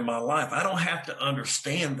working in my life. I don't have to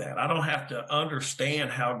understand that. I don't have to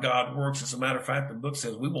understand how God works. As a matter of fact, the book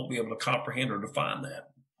says we won't be able to comprehend or define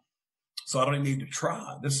that. So I don't even need to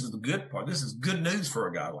try. This is the good part. This is good news for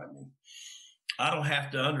a guy like me. I don't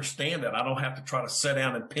have to understand that. I don't have to try to sit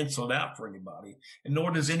down and pencil it out for anybody. And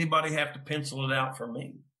nor does anybody have to pencil it out for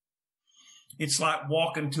me. It's like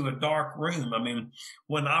walking to a dark room.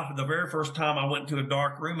 The very first time I went to a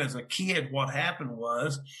dark room as a kid, what happened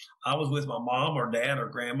was I was with my mom or dad or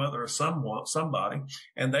grandmother or somebody,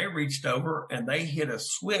 and they reached over and they hit a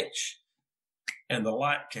switch and the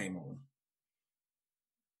light came on.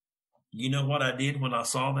 You know what I did when I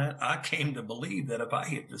saw that? I came to believe that if I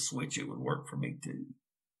hit the switch, it would work for me too.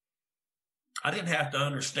 I didn't have to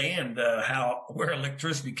understand where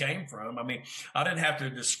electricity came from. I didn't have to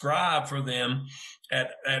describe for them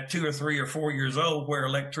at 2 or 3 or 4 years old where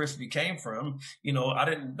electricity came from. I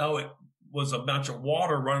didn't know it was a bunch of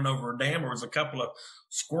water running over a dam, or was a couple of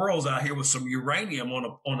squirrels out here with some uranium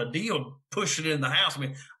on a deal pushing it in the house.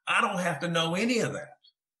 I don't have to know any of that.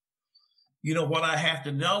 What I have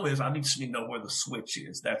to know is I just need to know where the switch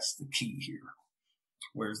is. That's the key here.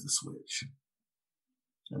 Where's the switch?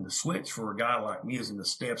 And the switch for a guy like me is in the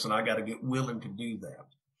steps, and I got to get willing to do that.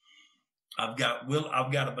 I've got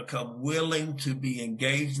to become willing to be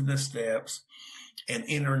engaged in the steps and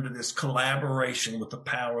enter into this collaboration with the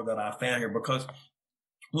power that I found here. Because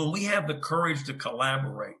when we have the courage to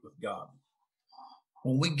collaborate with God,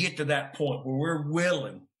 when we get to that point where we're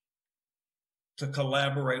willing to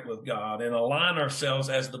collaborate with God and align ourselves,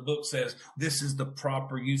 as the book says, this is the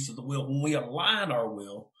proper use of the will. When we align our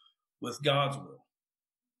will with God's will,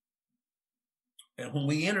 and when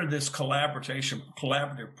we enter this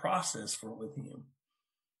collaborative process with Him,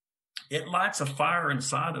 It lights a fire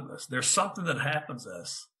inside of us. There's something that happens to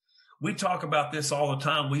us. We talk about this all the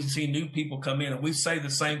time. We see new people come in and we say the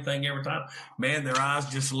same thing every time. Man, their eyes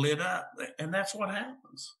just lit up. And that's what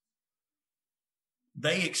happens.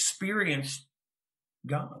 They experience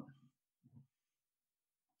God.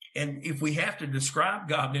 And if we have to describe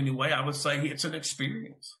God in any way, I would say it's an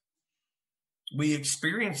experience. We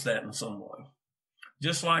experience that in some way.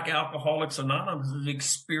 Just like Alcoholics Anonymous is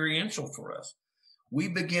experiential for us. We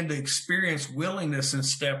begin to experience willingness in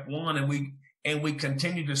step one, and we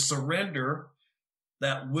continue to surrender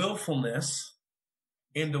that willfulness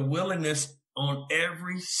into willingness on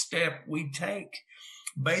every step we take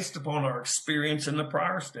based upon our experience in the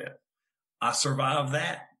prior step. I survived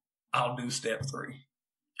that. I'll do step 3.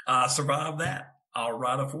 I survived that. I'll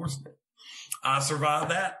write a 4th step. I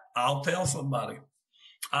survived that. I'll tell somebody.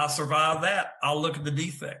 I survived that. I'll look at the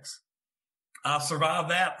defects. I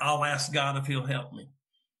survived that. I'll ask God if he'll help me.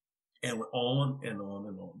 And on and on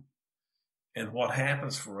and on. And what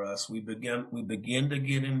happens for us, we begin to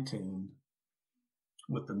get in tune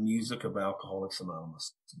with the music of Alcoholics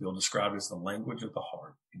Anonymous. Bill described it as the language of the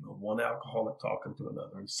heart. One alcoholic talking to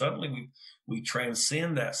another. And suddenly we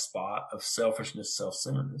transcend that spot of selfishness,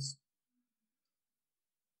 self-centeredness.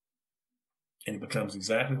 And it becomes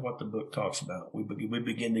exactly what the book talks about. We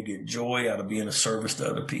begin to get joy out of being a service to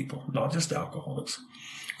other people, not just alcoholics.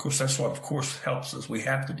 Of course, that's what, of course, helps us. We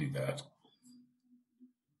have to do that.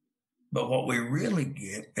 But what we really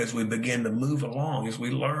get as we begin to move along is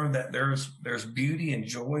we learn that there's beauty and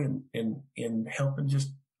joy in helping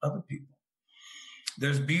just other people.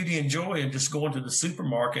 There's beauty and joy in just going to the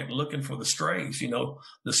supermarket and looking for the strays,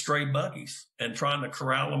 the stray buggies, and trying to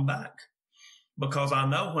corral them back. Because I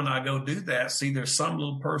know when I go do that, see, there's some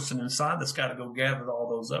little person inside that's got to go gather all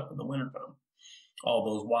those up in the wintertime. All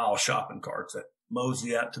those wild shopping carts that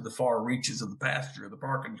mosey out to the far reaches of the pasture, the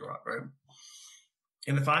parking lot, right?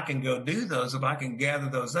 And if I can go do those, if I can gather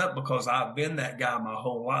those up, because I've been that guy my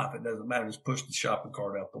whole life, it doesn't matter, just push the shopping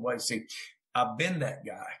cart out the way. See, I've been that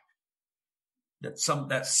guy. That's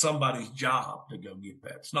somebody's job to go get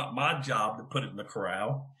that. It's not my job to put it in the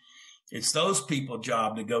corral. It's those people's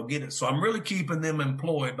job to go get it. So I'm really keeping them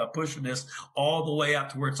employed by pushing this all the way out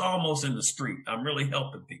to where it's almost in the street. I'm really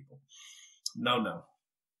helping people. No.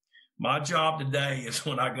 My job today is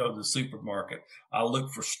when I go to the supermarket, I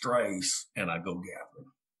look for strays and I go gather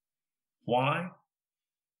them. Why?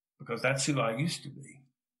 Because that's who I used to be.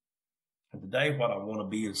 And today what I want to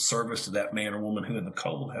be is service to that man or woman who in the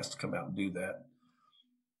cold has to come out and do that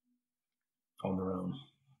on their own.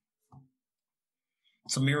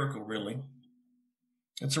 It's a miracle, really.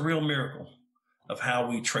 It's a real miracle of how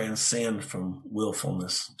we transcend from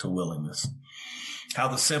willfulness to willingness. How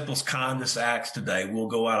the simplest, kindest acts today will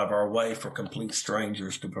go out of our way for complete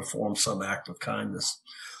strangers to perform some act of kindness.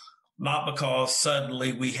 Not because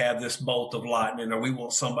suddenly we have this bolt of lightning or we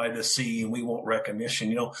want somebody to see and we want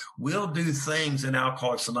recognition. We'll do things in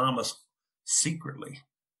Alcoholics Anonymous secretly.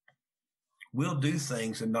 We'll do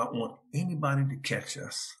things and not want anybody to catch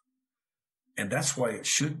us. And that's why it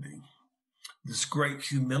should be. This great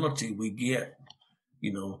humility we get,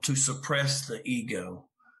 to suppress the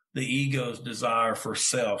ego's desire for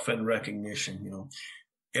self and recognition.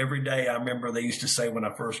 Every day I remember they used to say when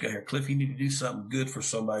I first got here, Cliff, you need to do something good for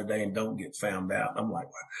somebody today and don't get found out. I'm like,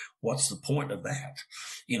 what's the point of that?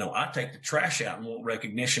 I take the trash out and want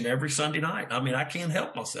recognition every Sunday night. I can't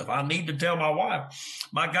help myself. I need to tell my wife,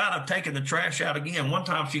 my God, I've taken the trash out again. One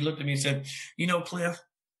time she looked at me and said, Cliff,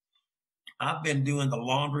 I've been doing the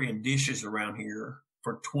laundry and dishes around here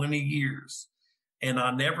for 20 years, and I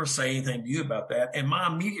never say anything to you about that. And my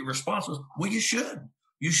immediate response was, well, you should.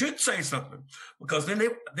 You should say something, because then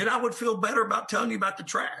I would feel better about telling you about the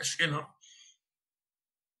trash,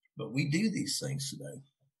 But we do these things today.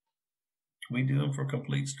 We do them for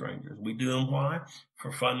complete strangers. We do them why?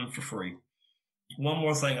 For fun and for free. One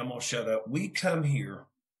more thing, I'm going to shut up. We come here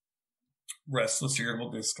restless, irritable,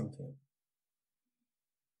 discontent.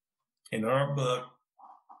 In our book,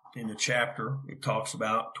 in the chapter, it talks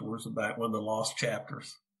about, towards the back, one of the lost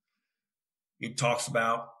chapters, it talks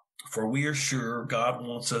about, for we are sure God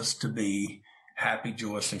wants us to be happy,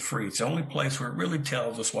 joyous, and free. It's the only place where it really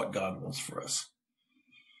tells us what God wants for us.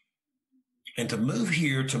 And to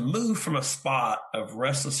move from a spot of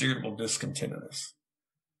restless, irritable, discontentedness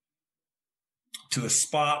to a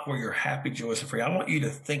spot where you're happy, joyous, and free, I want you to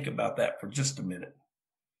think about that for just a minute.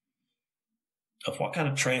 Of what kind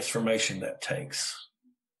of transformation that takes.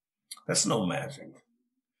 That's no magic.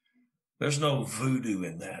 There's no voodoo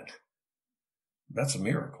in that. That's a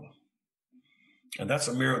miracle. And that's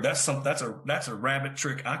a miracle. That's a rabbit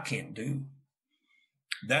trick I can't do.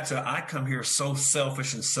 I come here so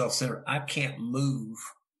selfish and self-centered. I can't move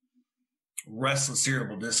restless,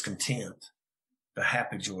 irritable discontent to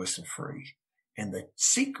happy, joyous, and free. And the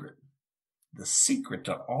secret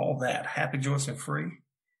to all that, happy, joyous, and free,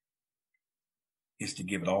 is to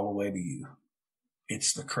give it all away to you.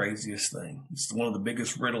 It's the craziest thing. It's one of the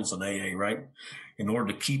biggest riddles in AA, right? In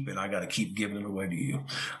order to keep it, I got to keep giving it away to you.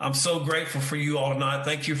 I'm so grateful for you all tonight.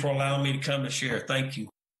 Thank you for allowing me to come to share. Thank you.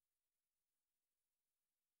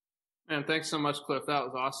 Man, thanks so much, Cliff. That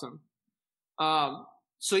was awesome.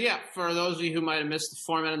 So yeah, for those of you who might have missed the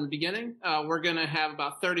format in the beginning, we're going to have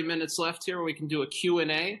about 30 minutes left here where we can do a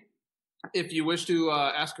Q&A. If you wish to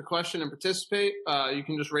ask a question and participate, you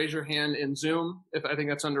can just raise your hand in Zoom. I think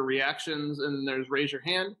that's under reactions, and there's raise your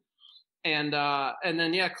hand. And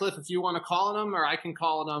then, yeah, Cliff, if you want to call on them, or I can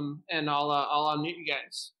call on them, and I'll unmute you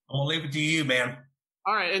guys. I'll leave it to you, man.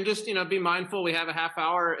 All right, and just, be mindful. We have a half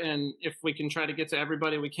hour, and if we can try to get to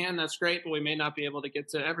everybody we can, that's great, but we may not be able to get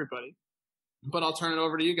to everybody. But I'll turn it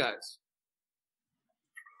over to you guys.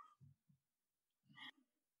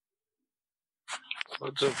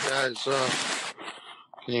 What's up, guys?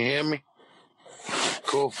 Can you hear me?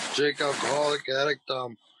 Cool. Jake, alcoholic, addict.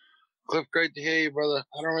 Cliff, great to hear you, brother.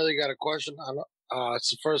 I don't really got a question. It's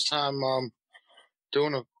the first time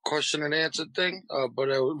doing a question and answer thing, but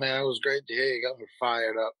it was great to hear you. Got me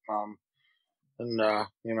fired up. And a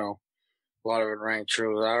lot of it rang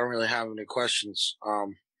true. I don't really have any questions.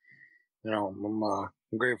 I'm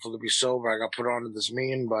grateful to be sober. I got put onto this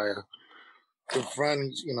meeting by a good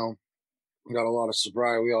friend, got a lot of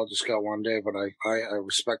sobriety. We all just got one day, but I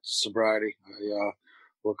respect the sobriety. I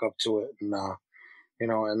look up to it, and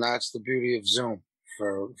and that's the beauty of Zoom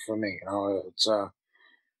for me. It's I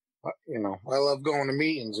love going to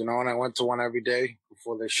meetings, and I went to one every day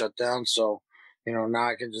before they shut down. So, now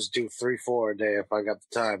I can just do 3-4 a day if I got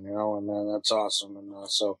the time, and then that's awesome. And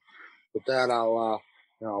so with that, I'll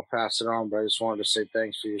pass it on. But I just wanted to say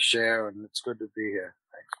thanks for your share, and it's good to be here.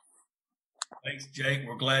 Thanks, Jake.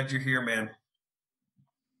 We're glad you're here, man.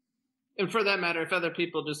 And for that matter, if other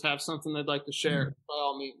people just have something they'd like to share, by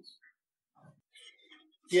all means.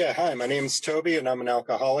 Yeah, hi, my name's Toby, and I'm an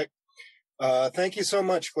alcoholic. Thank you so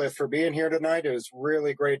much, Cliff, for being here tonight. It was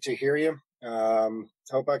really great to hear you.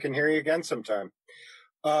 Hope I can hear you again sometime.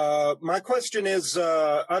 My question is,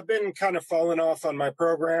 I've been kind of falling off on my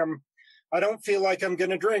program. I don't feel like I'm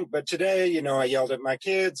going to drink, but today, I yelled at my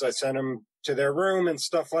kids. I sent them to their room and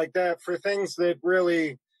stuff like that for things that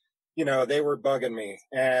really, they were bugging me.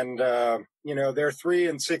 And, they're 3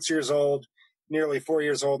 and 6 years old, nearly 4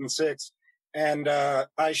 years old and 6. And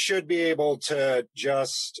I should be able to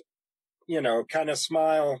just, kind of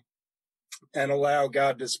smile and allow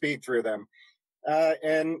God to speak through them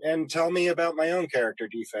and tell me about my own character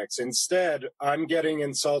defects. Instead, I'm getting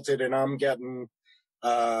insulted and I'm getting,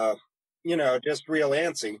 just real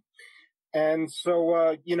antsy. And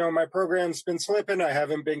so, my program's been slipping. I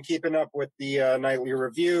haven't been keeping up with the nightly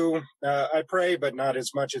review. I pray, but not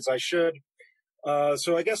as much as I should.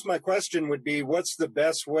 So I guess my question would be, what's the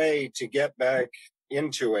best way to get back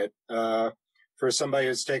into it for somebody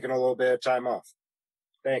who's taken a little bit of time off?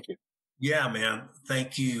 Thank you. Yeah, man.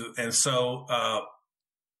 Thank you. And so I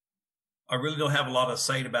really don't have a lot to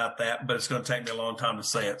say about that, but it's going to take me a long time to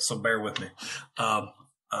say it. So bear with me.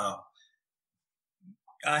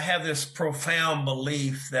 I have this profound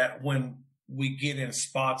belief that when we get in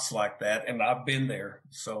spots like that, and I've been there.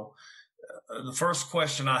 So the first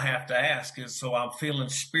question I have to ask is, so I'm feeling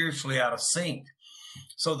spiritually out of sync.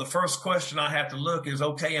 So the first question I have to look is,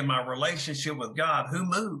 okay, in my relationship with God, who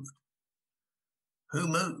moved? Who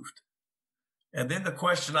moved? And then the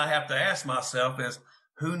question I have to ask myself is,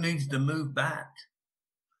 who needs to move back?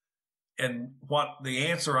 And what the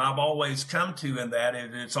answer I've always come to in that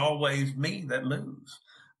is, it's always me that moves.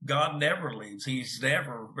 God never leaves. He's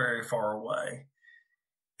never very far away.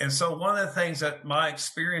 And so one of the things that my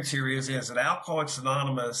experience here is that Alcoholics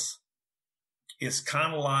Anonymous is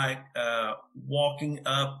kind of like walking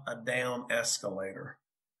up a down escalator.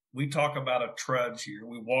 We talk about a trudge here.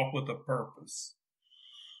 We walk with a purpose.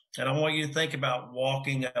 And I want you to think about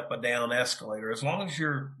walking up a down escalator. As long as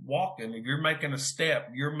you're walking, if you're making a step,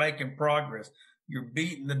 you're making progress. You're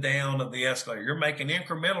beating the down of the escalator. You're making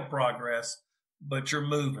incremental progress, but you're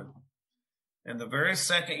moving. And the very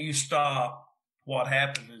second you stop, what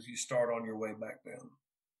happens is you start on your way back down.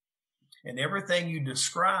 And everything you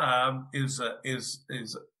describe is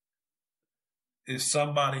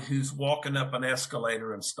somebody who's walking up an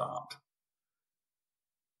escalator and stopped.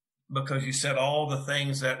 Because you said all the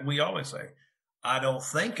things that we always say. I don't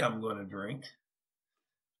think I'm going to drink.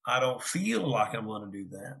 I don't feel like I'm going to do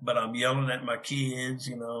that, but I'm yelling at my kids,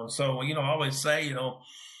 you know. So, you know, I always say, you know,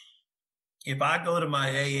 if I go to my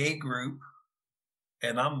AA group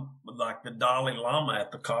and I'm like the Dalai Lama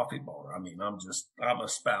at the coffee bar, I mean, I'm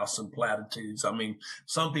espousing platitudes. I mean,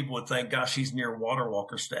 some people would think, gosh, he's near water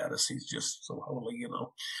walker status. He's just so holy, you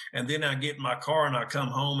know. And then I get in my car and I come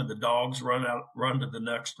home and the dogs run to the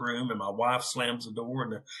next room and my wife slams the door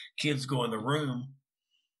and the kids go in the room.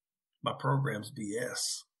 My program's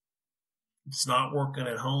BS. It's not working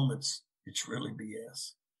at home. It's really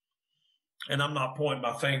BS. And I'm not pointing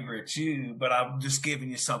my finger at you, but I'm just giving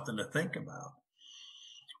you something to think about.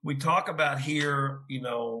 We talk about here, you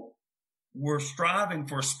know, we're striving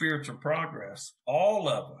for spiritual progress. All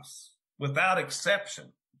of us, without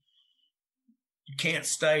exception. You can't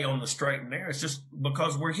stay on the straight and narrow. It's just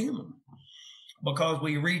because we're human. Because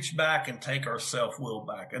we reach back and take our self-will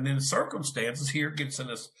back. And then circumstances here get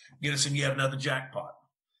us in yet another jackpot.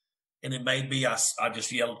 And it may be I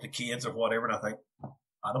just yell at the kids or whatever, and I think,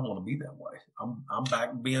 I don't want to be that way. I'm back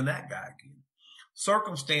being that guy again.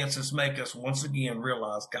 Circumstances make us once again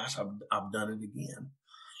realize, gosh, I've done it again.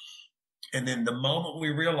 And then the moment we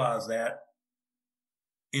realize that,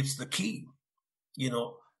 it's the key. You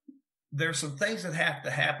know, there's some things that have to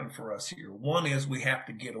happen for us here. One is we have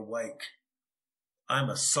to get awake. I'm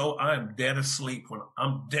dead asleep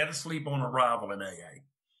on arrival in AA.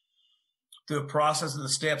 Through the process of the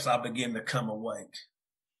steps, I begin to come awake.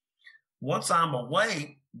 Once I'm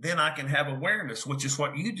awake, then I can have awareness, which is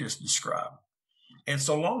what you just described. And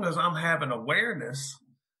so long as I'm having awareness,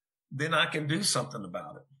 then I can do something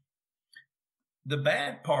about it. The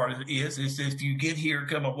bad part is if you get here,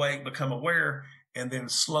 come awake, become aware, and then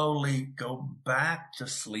slowly go back to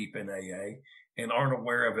sleep in AA and aren't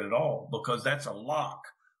aware of it at all, because that's a lock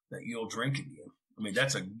that you'll drink again. I mean,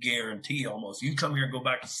 that's a guarantee almost. You come here and go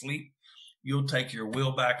back to sleep, you'll take your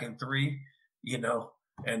will back in 3, you know,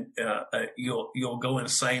 and you'll go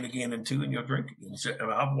insane again in 2, and you'll drink again. So,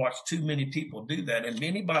 I've watched too many people do that. And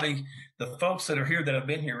the folks that are here that have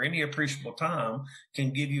been here any appreciable time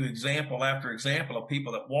can give you example after example of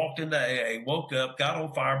people that walked into AA, woke up, got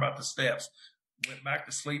on fire about the steps, went back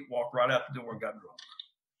to sleep, walked right out the door and got drunk.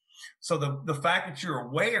 So the fact that you're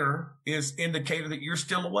aware is indicator that you're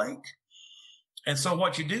still awake. And so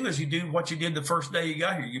what you do is you do what you did the first day you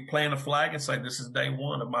got here. You plant a flag and say, this is day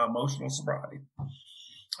 1 of my emotional sobriety.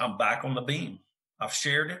 I'm back on the beam. I've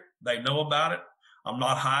shared it. They know about it. I'm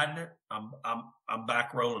not hiding it. I'm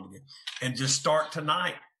back rolling again. And just start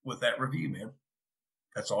tonight with that review, man.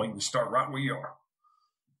 That's all. You can start right where you are.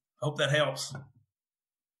 Hope that helps.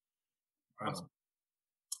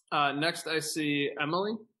 Next, I see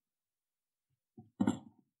Emily.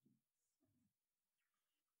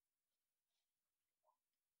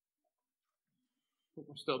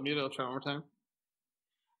 We're still muted. I'll try one more time.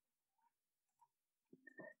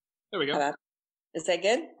 There we go. Hello. Is that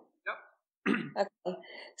good? Yep. Okay.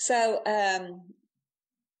 So I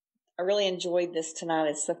really enjoyed this tonight.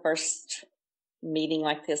 It's the first meeting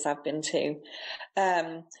like this I've been to.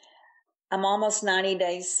 I'm almost 90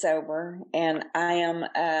 days sober, and I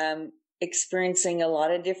am experiencing a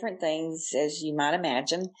lot of different things, as you might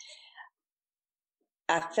imagine.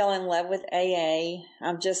 I fell in love with AA.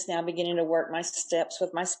 I'm just now beginning to work my steps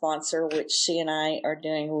with my sponsor, which she and I are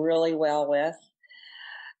doing really well with.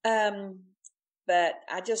 But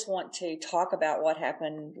I just want to talk about what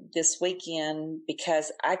happened this weekend,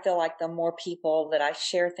 because I feel like the more people that I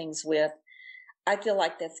share things with, I feel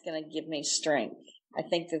like that's going to give me strength. I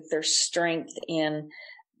think that there's strength in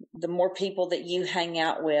the more people that you hang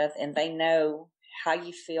out with, and they know how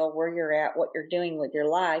you feel, where you're at, what you're doing with your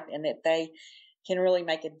life, and that they can really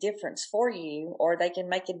make a difference for you, or they can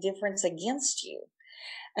make a difference against you.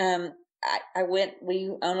 We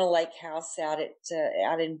own a lake house out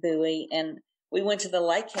in Bowie, and we went to the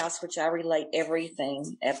lake house, which I relate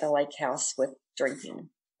everything at the lake house with drinking.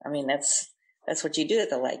 I mean, that's what you do at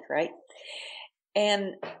the lake, right?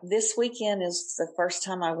 And this weekend is the first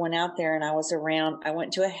time I went out there, and I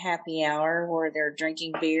went to a happy hour where they're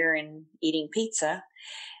drinking beer and eating pizza.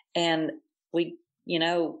 And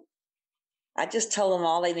I just told them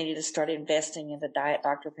all they needed to start investing into Diet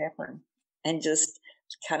Dr. Pepper, and just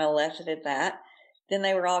kind of left it at that. Then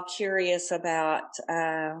they were all curious about,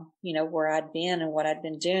 where I'd been and what I'd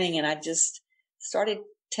been doing. And I just started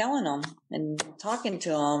telling them and talking to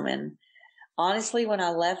them. And honestly, when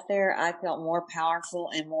I left there, I felt more powerful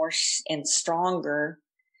and stronger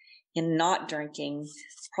in not drinking,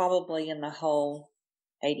 probably in the whole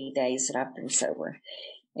 80 days that I've been sober.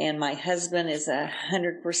 And my husband is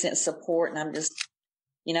 100% support. And I'm just,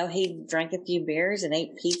 he drank a few beers and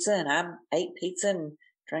ate pizza, and I ate pizza and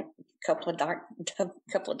drank a couple of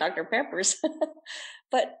Dr. Peppers.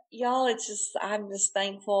 But y'all, I'm just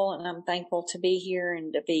thankful, and I'm thankful to be here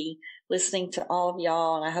and to be listening to all of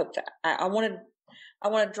y'all. And I hope that I want to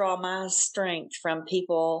draw my strength from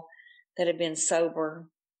people that have been sober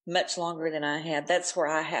much longer than I have. That's where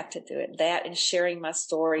I have to do it. That and sharing my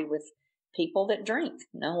story with people that drink.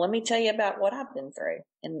 Let me tell you about what I've been through.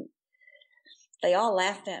 And they all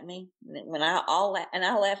laughed at me and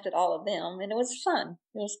I laughed at all of them, and it was fun.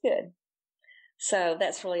 It was good. So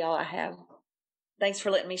that's really all I have. Thanks for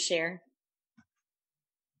letting me share.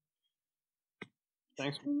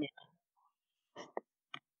 Thanks.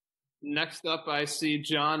 Next up, I see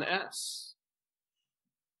John S.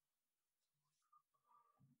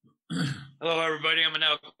 Hello, everybody. I'm an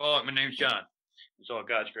alcoholic. My name's John. It's all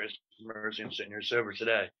God's grace and mercy. I'm sitting here sober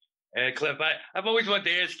today. And Cliff, I've always wanted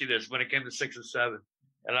to ask you this when it came to 6 and 7,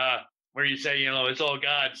 and where you say, it's all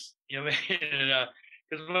God's, what I mean? And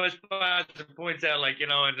because my sponsor points out, like, in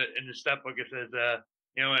the step book, it says,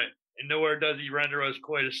 and nowhere does he render us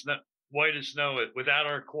quite as white as snow without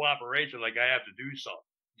our cooperation. Like I have to do something,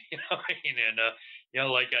 what I mean?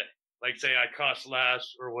 And like say I cost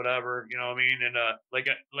less or whatever, what I mean? And like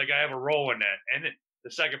I have a role in that. And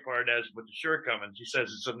the second part is with the shortcomings. He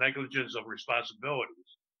says it's a negligence of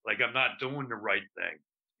responsibilities. Like I'm not doing the right thing.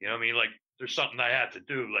 What I mean? Like there's something I have to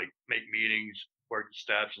do, like make meetings, work the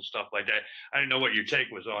steps and stuff like that. I didn't know what your take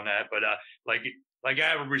was on that, but like I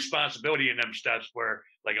have a responsibility in them steps where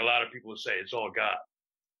like a lot of people say it's all God.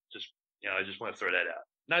 Just I just want to throw that out.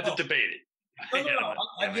 Not to debate it. No,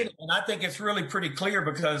 I get it, and I think it's really pretty clear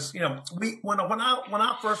because when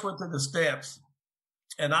I first went through the steps,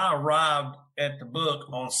 and I arrived at the book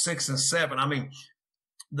on 6 and 7. I mean,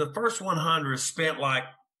 the first 100 spent like,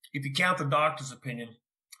 if you count the doctor's opinion,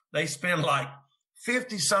 they spend like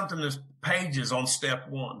 50 something pages on step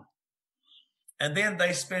 1, and then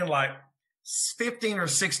they spend like 15 or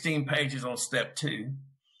 16 pages on step 2.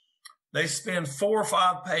 They spend 4 or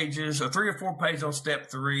 5 pages or 3 or 4 pages on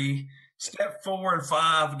step 3. Step 4 and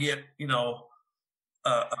 5 get,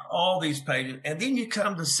 all these pages. And then you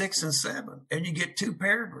come to 6 and 7 and you get 2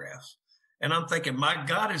 paragraphs. And I'm thinking, my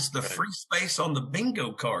God, it's the free space on the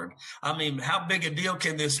bingo card. I mean, how big a deal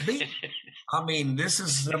can this be? but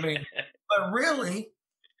really,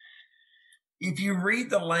 if you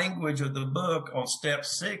read the language of the book on step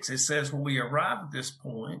 6, it says when we arrive at this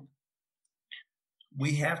point,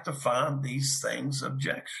 we have to find these things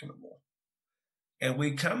objectionable. And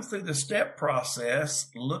we come through the step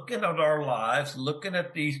process, looking at our lives, looking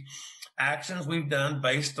at these actions we've done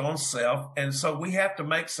based on self. And so we have to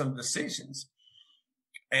make some decisions.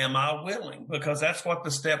 Am I willing? Because that's what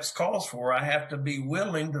the steps calls for. I have to be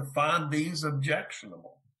willing to find these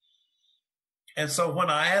objectionable. And so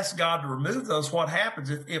when I ask God to remove those, what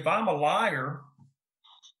happens if I'm a liar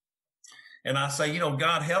and I say,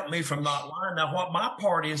 God, help me from not lying. Now, what my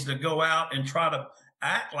part is to go out and try to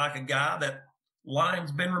act like a guy that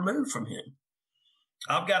lying's been removed from him.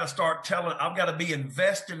 I've got to be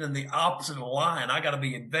invested in the opposite of lying. I got to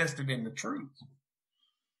be invested in the truth.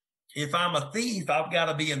 If I'm a thief, I've got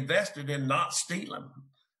to be invested in not stealing.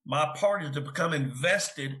 My part is to become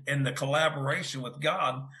invested in the collaboration with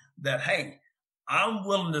God that, hey, I'm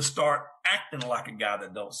willing to start acting like a guy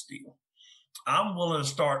that don't steal. I'm willing to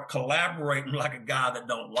start collaborating like a guy that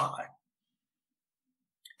don't lie.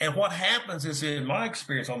 And what happens is, in my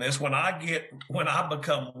experience on this, when I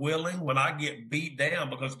become willing, when I get beat down,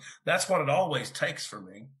 because that's what it always takes for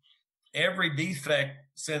me. Every defect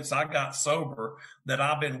since I got sober that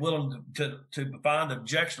I've been willing to find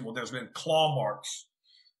objectionable, there's been claw marks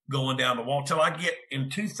going down the wall till I get,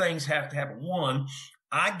 and 2 things have to happen. 1,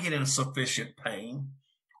 I get in sufficient pain,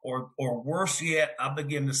 or worse yet, I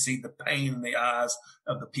begin to see the pain in the eyes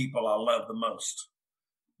of the people I love the most,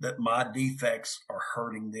 that my defects are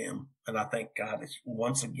hurting them. And I think, God,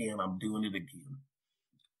 once again, I'm doing it again.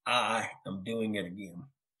 I am doing it again.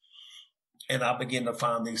 And I begin to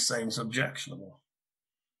find these things objectionable.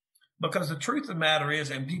 Because the truth of the matter is,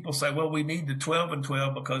 and people say, well, we need the 12 and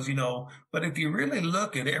 12 because, but if you really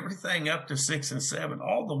look at everything up to 6 and 7,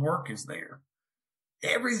 all the work is there.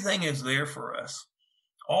 Everything is there for us.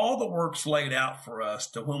 All the work's laid out for us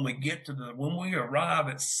to when we arrive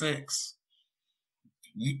at 6.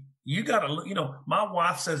 You got to look, my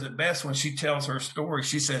wife says it best when she tells her story.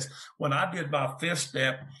 She says, when I did my 5th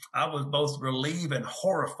step, I was both relieved and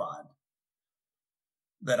horrified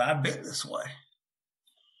that I've been this way.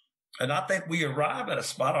 And I think we arrive at a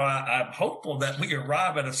spot, or I'm hopeful that we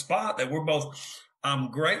arrive at a spot that we're both,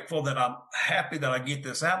 I'm grateful that I'm happy that I get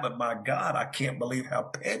this out, but my God, I can't believe how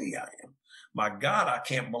petty I am. My God, I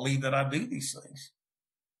can't believe that I do these things.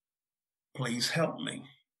 Please help me.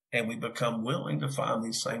 and we become willing to find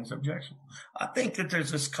these things objectionable. I think that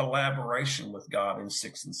there's this collaboration with God in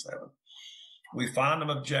 6 and 7. We find them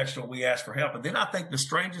objectionable, we ask for help. And then I think the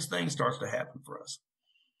strangest thing starts to happen for us.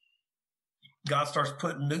 God starts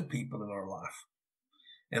putting new people in our life.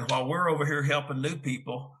 And while we're over here helping new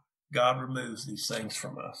people, God removes these things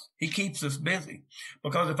from us. He keeps us busy.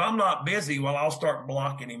 Because if I'm not busy, well, I'll start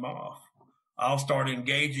blocking him off. I'll start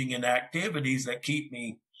engaging in activities that keep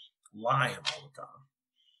me lying all the time.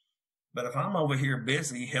 But if I'm over here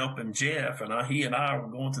busy helping Jeff, and he and I are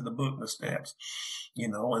going through the book and the steps,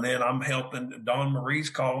 and then I'm helping, Dawn Marie's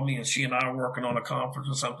calling me, and she and I are working on a conference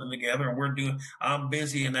or something together, and I'm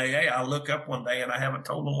busy in AA. I look up one day and I haven't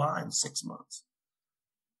told a lie in 6 months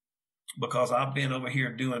because I've been over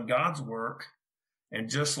here doing God's work. And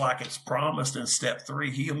just like it's promised in step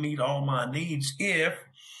 3, he'll meet all my needs if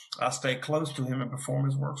I stay close to him and perform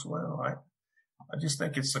his works well, right? I just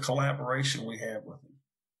think it's the collaboration we have with him.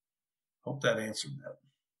 Hope that answered that.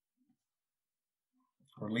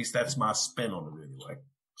 Or at least that's my spin on it anyway.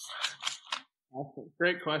 Awesome.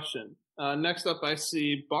 Great question. Next up, I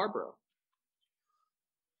see Barbara.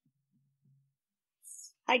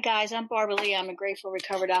 Hi, guys. I'm Barbara Lee. I'm a grateful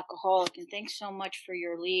recovered alcoholic, and thanks so much for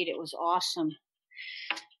your lead. It was awesome.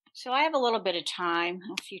 So I have a little bit of time,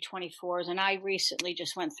 a few 24s, and I recently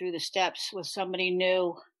just went through the steps with somebody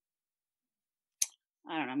new.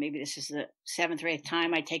 I don't know, maybe this is the 7th or 8th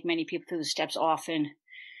time. I take many people through the steps often.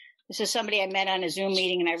 This is somebody I met on a Zoom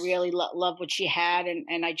meeting, and I really love what she had.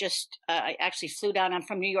 And I actually flew down. I'm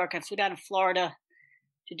from New York. I flew down to Florida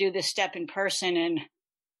to do this step in person, and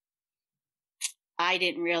I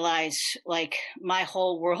didn't realize, like, my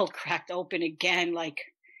whole world cracked open again. Like,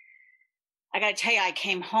 I got to tell you, I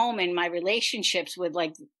came home and my relationships with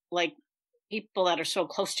like people that are so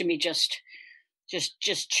close to me just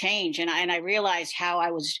change. And I realized how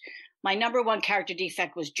my number one character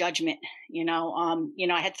defect was judgment.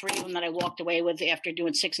 I had 3 of them that I walked away with after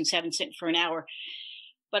doing 6 and 7, sitting for an hour.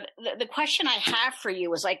 But the question I have for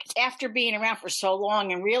you is, like, after being around for so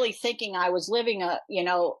long and really thinking I was living a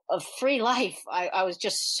free life, I was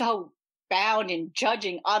just so bound in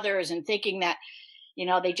judging others and thinking that,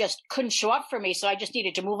 they just couldn't show up for me. So I just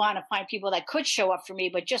needed to move on and find people that could show up for me.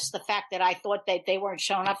 But just the fact that I thought that they weren't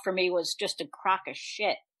showing up for me was just a crock of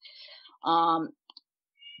shit.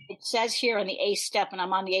 It says here on the A step, and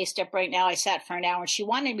I'm on the A step right now, I sat for an hour, and she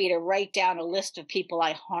wanted me to write down a list of people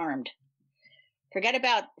I harmed. Forget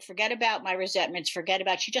about my resentments.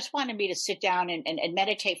 She just wanted me to sit down and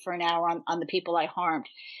meditate for an hour on the people I harmed.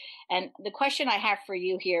 And the question I have for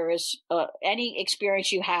you here is, any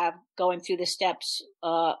experience you have going through the steps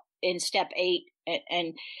in step 8,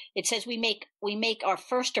 and it says we make our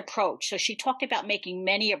first approach. So she talked about making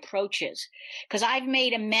many approaches, because I've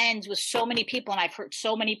made amends with so many people, and I've hurt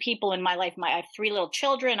so many people in my life. I have 3 little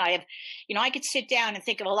children. I have, I could sit down and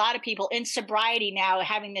think of a lot of people in sobriety now,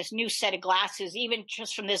 having this new set of glasses, even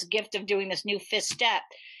just from this gift of doing this new 5th step,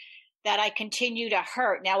 that I continue to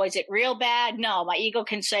hurt. Now, is it real bad? No, my ego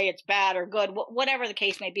can say it's bad or good, whatever the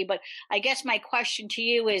case may be. But I guess my question to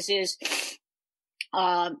you is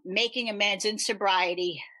making amends in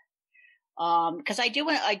sobriety. Because I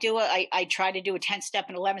try to do a 10th step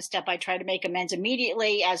and 11th step. I try to make amends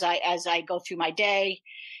immediately as I go through my day,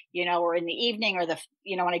 or in the evening, or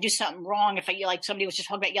when I do something wrong. If like somebody was just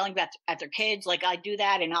talking about yelling at their kids, like I do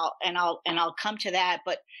that, and I'll come to that.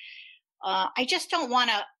 But I just don't want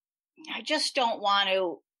to,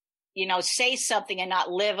 say something and not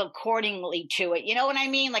live accordingly to it. You know what I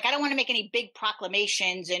mean? Like, I don't want to make any big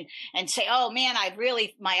proclamations and say, oh man,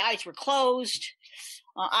 my eyes were closed.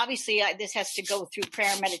 Obviously this has to go through prayer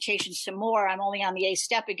and meditation some more. I'm only on the A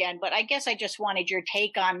step again, but I guess I just wanted your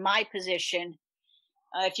take on my position.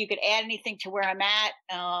 If you could add anything to where I'm at,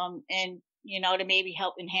 and, to maybe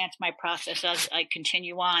help enhance my process as I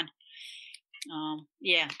continue on.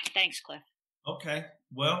 Yeah. Thanks, Cliff. Okay.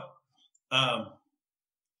 Well,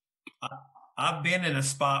 I've been in a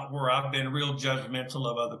spot where I've been real judgmental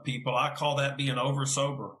of other people. I call that being over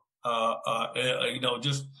sober.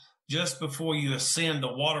 Just before you ascend to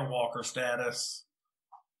water walker status,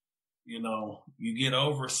 you get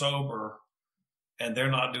over sober and they're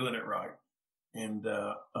not doing it right. And,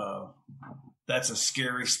 that's a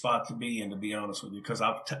scary spot to be in, to be honest with you, because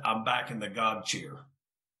I'm back in the God chair,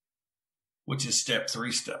 which is step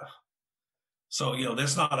 3 stuff. So,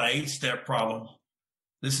 that's not an 8-step problem.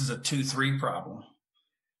 This is a 2-3 problem.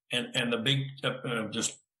 And the big,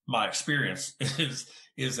 just my experience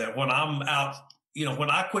is that when I'm out, when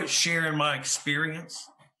I quit sharing my experience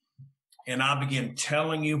and I begin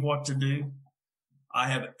telling you what to do, I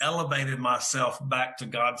have elevated myself back to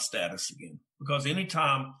God status again. Because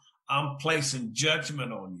anytime I'm placing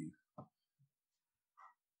judgment on you.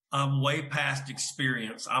 I'm way past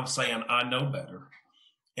experience. I'm saying I know better.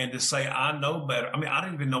 And to say I know better, I mean, I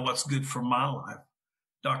don't even know what's good for my life.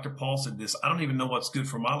 Dr. Paul said this, I don't even know what's good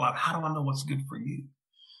for my life. How do I know what's good for you?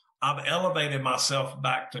 I've elevated myself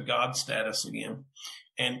back to God status again.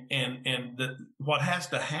 What has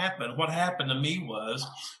to happen, what happened to me was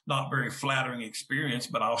not very flattering experience,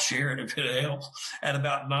 but I'll share it if it helps. At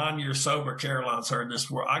about 9 years sober, Caroline's heard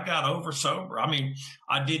this where I got over sober. I mean,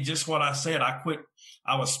 I did just what I said. I quit.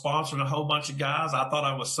 I was sponsoring a whole bunch of guys. I thought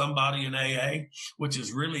I was somebody in AA, which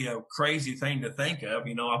is really a crazy thing to think of.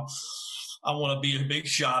 You know, I want to be a big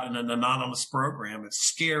shot in an anonymous program. It's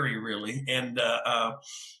scary, really. And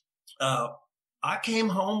I came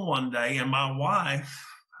home one day, and my wife,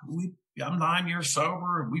 I'm 9 years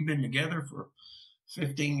sober, and we've been together for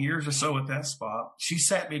 15 years or so at that spot. She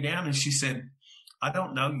sat me down and she said, I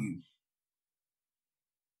don't know you.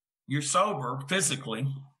 You're sober physically,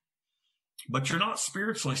 but you're not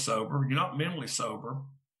spiritually sober. You're not mentally sober,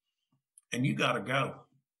 and you got to go.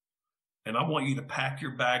 And I want you to pack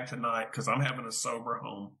your bag tonight because I'm having a sober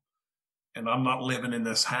home, and I'm not living in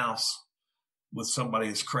this house with somebody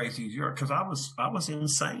as crazy as you are, because I was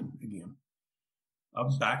insane again. I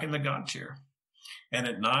was back in the God chair. And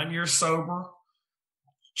at 9 years sober,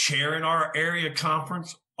 chairing our area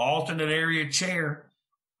conference, alternate area chair,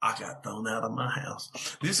 I got thrown out of my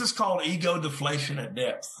house. This is called ego deflation at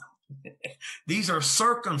depth. These are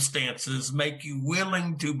circumstances make you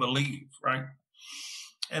willing to believe, right?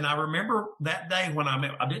 And I remember that day when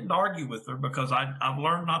I didn't argue with her because I've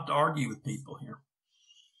learned not to argue with people here.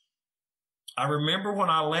 I remember when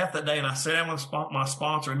I left that day and I sat down with my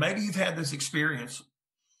sponsor, and maybe you've had this experience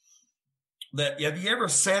that have you ever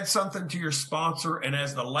said something to your sponsor and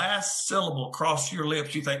as the last syllable crossed your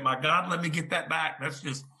lips, you think, my God, let me get that back. That's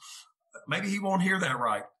just, maybe he won't hear that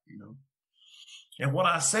right, you know. And what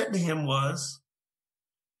I said to him was,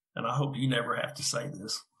 and I hope you never have to say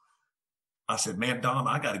this, I said, man, Don,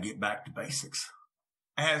 I got to get back to basics.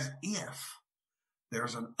 As if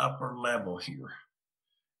there's an upper level here.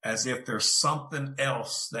 As if there's something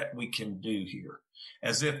else that we can do here.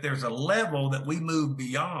 As if there's a level that we move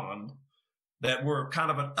beyond, that we're kind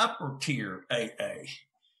of an upper tier AA.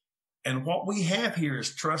 And what we have here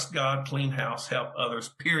is trust God, clean house, help others,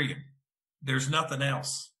 period. There's nothing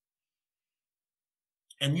else.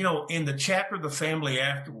 And, you know, in the chapter, The Family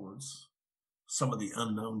Afterwards, some of the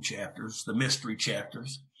unknown chapters, the mystery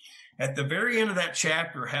chapters, at the very end of that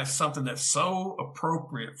chapter has something that's so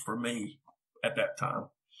appropriate for me at that time.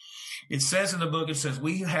 It says in the book, it says,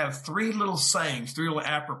 we have three little sayings, three little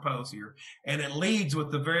apropos here, and it leads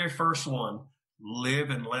with the very first one, live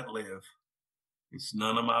and let live. It's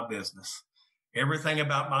none of my business. Everything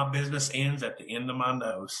about my business ends at the end of my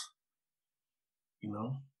nose. You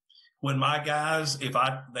know, when my guys,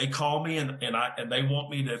 they call me and they want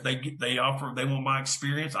me to, they want my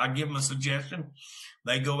experience. I give them a suggestion.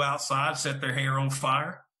 They go outside, set their hair on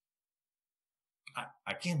fire.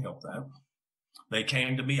 I can't help that. They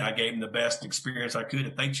came to me. I gave them the best experience I could.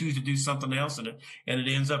 If they choose to do something else and it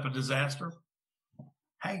ends up a disaster,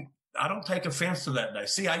 hey, I don't take offense to that day.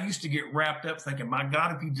 See, I used to get wrapped up thinking, my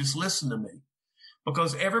God, if you just listen to me,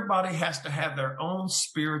 because everybody has to have their own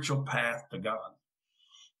spiritual path to God.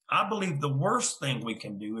 I believe the worst thing we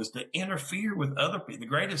can do is to interfere with other people. The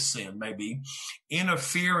greatest sin may be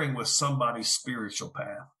interfering with somebody's spiritual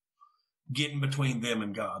path, getting between them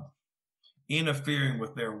and God, interfering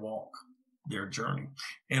with their walk, their journey.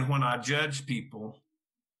 And when I judge people,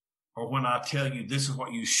 or when I tell you this is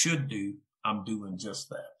what you should do, I'm doing just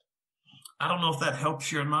that. I don't know if that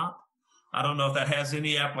helps you or not. I don't know if that has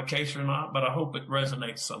any application or not, but I hope it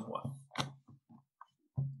resonates somewhat.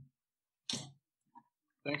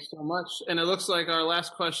 Thanks so much. And it looks like our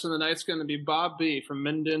last question of the night is going to be Bob B. from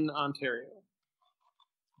Minden, Ontario.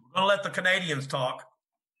 We're going to let the Canadians talk.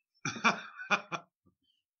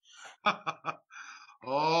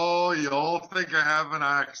 Oh, you all think I have an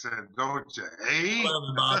accent, don't you? Hey? Love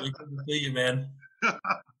you, Bobby. Good to see you, man.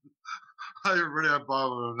 I really am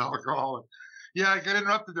Bob, an alcoholic. Yeah, I got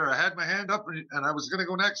interrupted there. I had my hand up and I was going to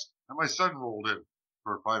go next, and my son rolled in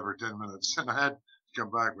for 5 or 10 minutes, and I had to come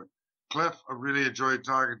back. But Cliff, I really enjoyed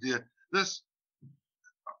talking to you.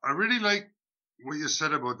 I really like what you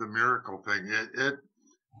said about the miracle thing.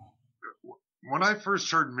 When I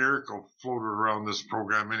first heard miracle floated around this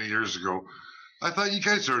program many years ago, I thought you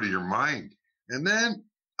guys are out of your mind. And then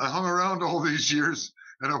I hung around all these years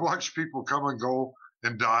and I watched people come and go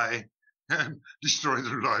and die and destroy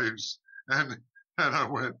their lives. And I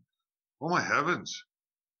went, oh my heavens,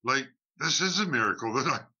 like this is a miracle that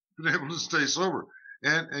I've been able to stay sober.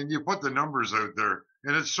 And you put the numbers out there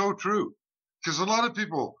And it's so true. Because a lot of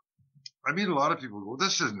people, I meet a lot of people go,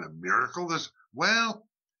 this isn't a miracle. Well,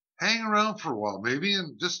 hang around for a while maybe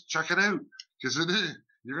and just check it out. Because it is.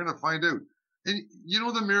 You're going to find out. And you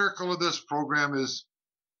know, the miracle of this program is,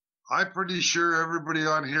 I'm pretty sure everybody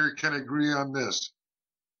on here can agree on this.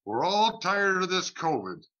 We're all tired of this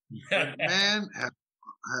COVID. But man,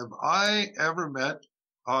 have I ever met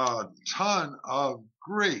a ton of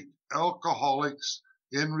great alcoholics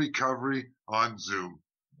in recovery on Zoom.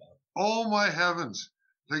 Oh my heavens.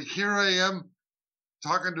 Like, here I am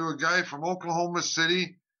talking to a guy from Oklahoma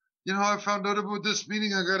City. You know, I found out about this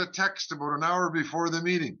meeting. I got a text about an hour before the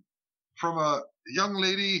meeting from a young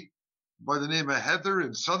lady by the name of Heather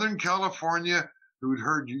in Southern California who'd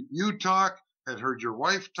heard you talk, had heard your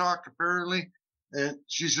wife talk apparently. And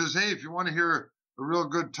she says, hey, if you want to hear a real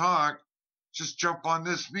good talk, just jump on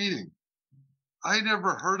this meeting. I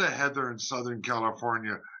never heard of Heather in Southern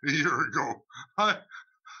California a year ago.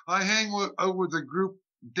 I hang out with a group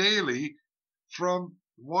daily from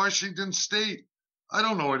Washington State. I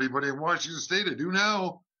don't know anybody in Washington State. I do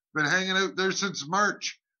now. Been hanging out there since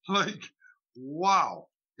March. Like, wow.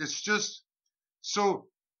 It's just so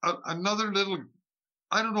another little,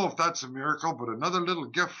 I don't know if that's a miracle, but another little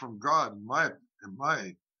gift from God, in my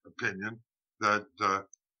opinion, that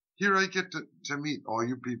here I get to meet all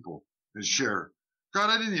you people and share. God,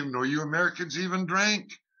 I didn't even know you Americans even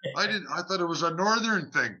drank. I thought it was a northern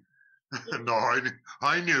thing. No,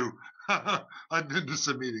 I knew. I've been to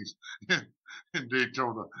some meetings in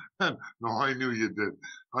Daytona. No, I knew you did.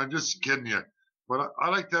 I'm just kidding you. But I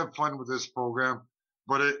like to have fun with this program.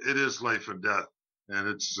 But it is life and death. And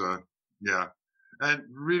it's, yeah. And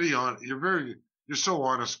really, you're so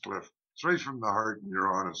honest, Cliff. It's right from the heart, and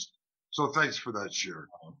you're honest. So thanks for that share.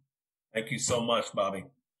 Thank you so much, Bobby.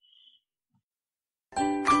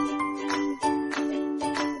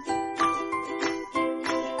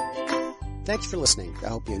 Thanks for listening. I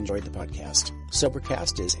hope you enjoyed the podcast.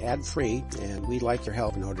 Sobercast is ad-free, and we'd like your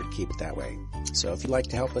help in order to keep it that way. So if you'd like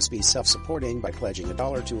to help us be self-supporting by pledging $1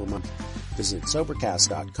 or $2 a month, visit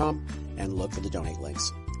Sobercast.com and look for the donate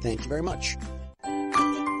links. Thank you very much.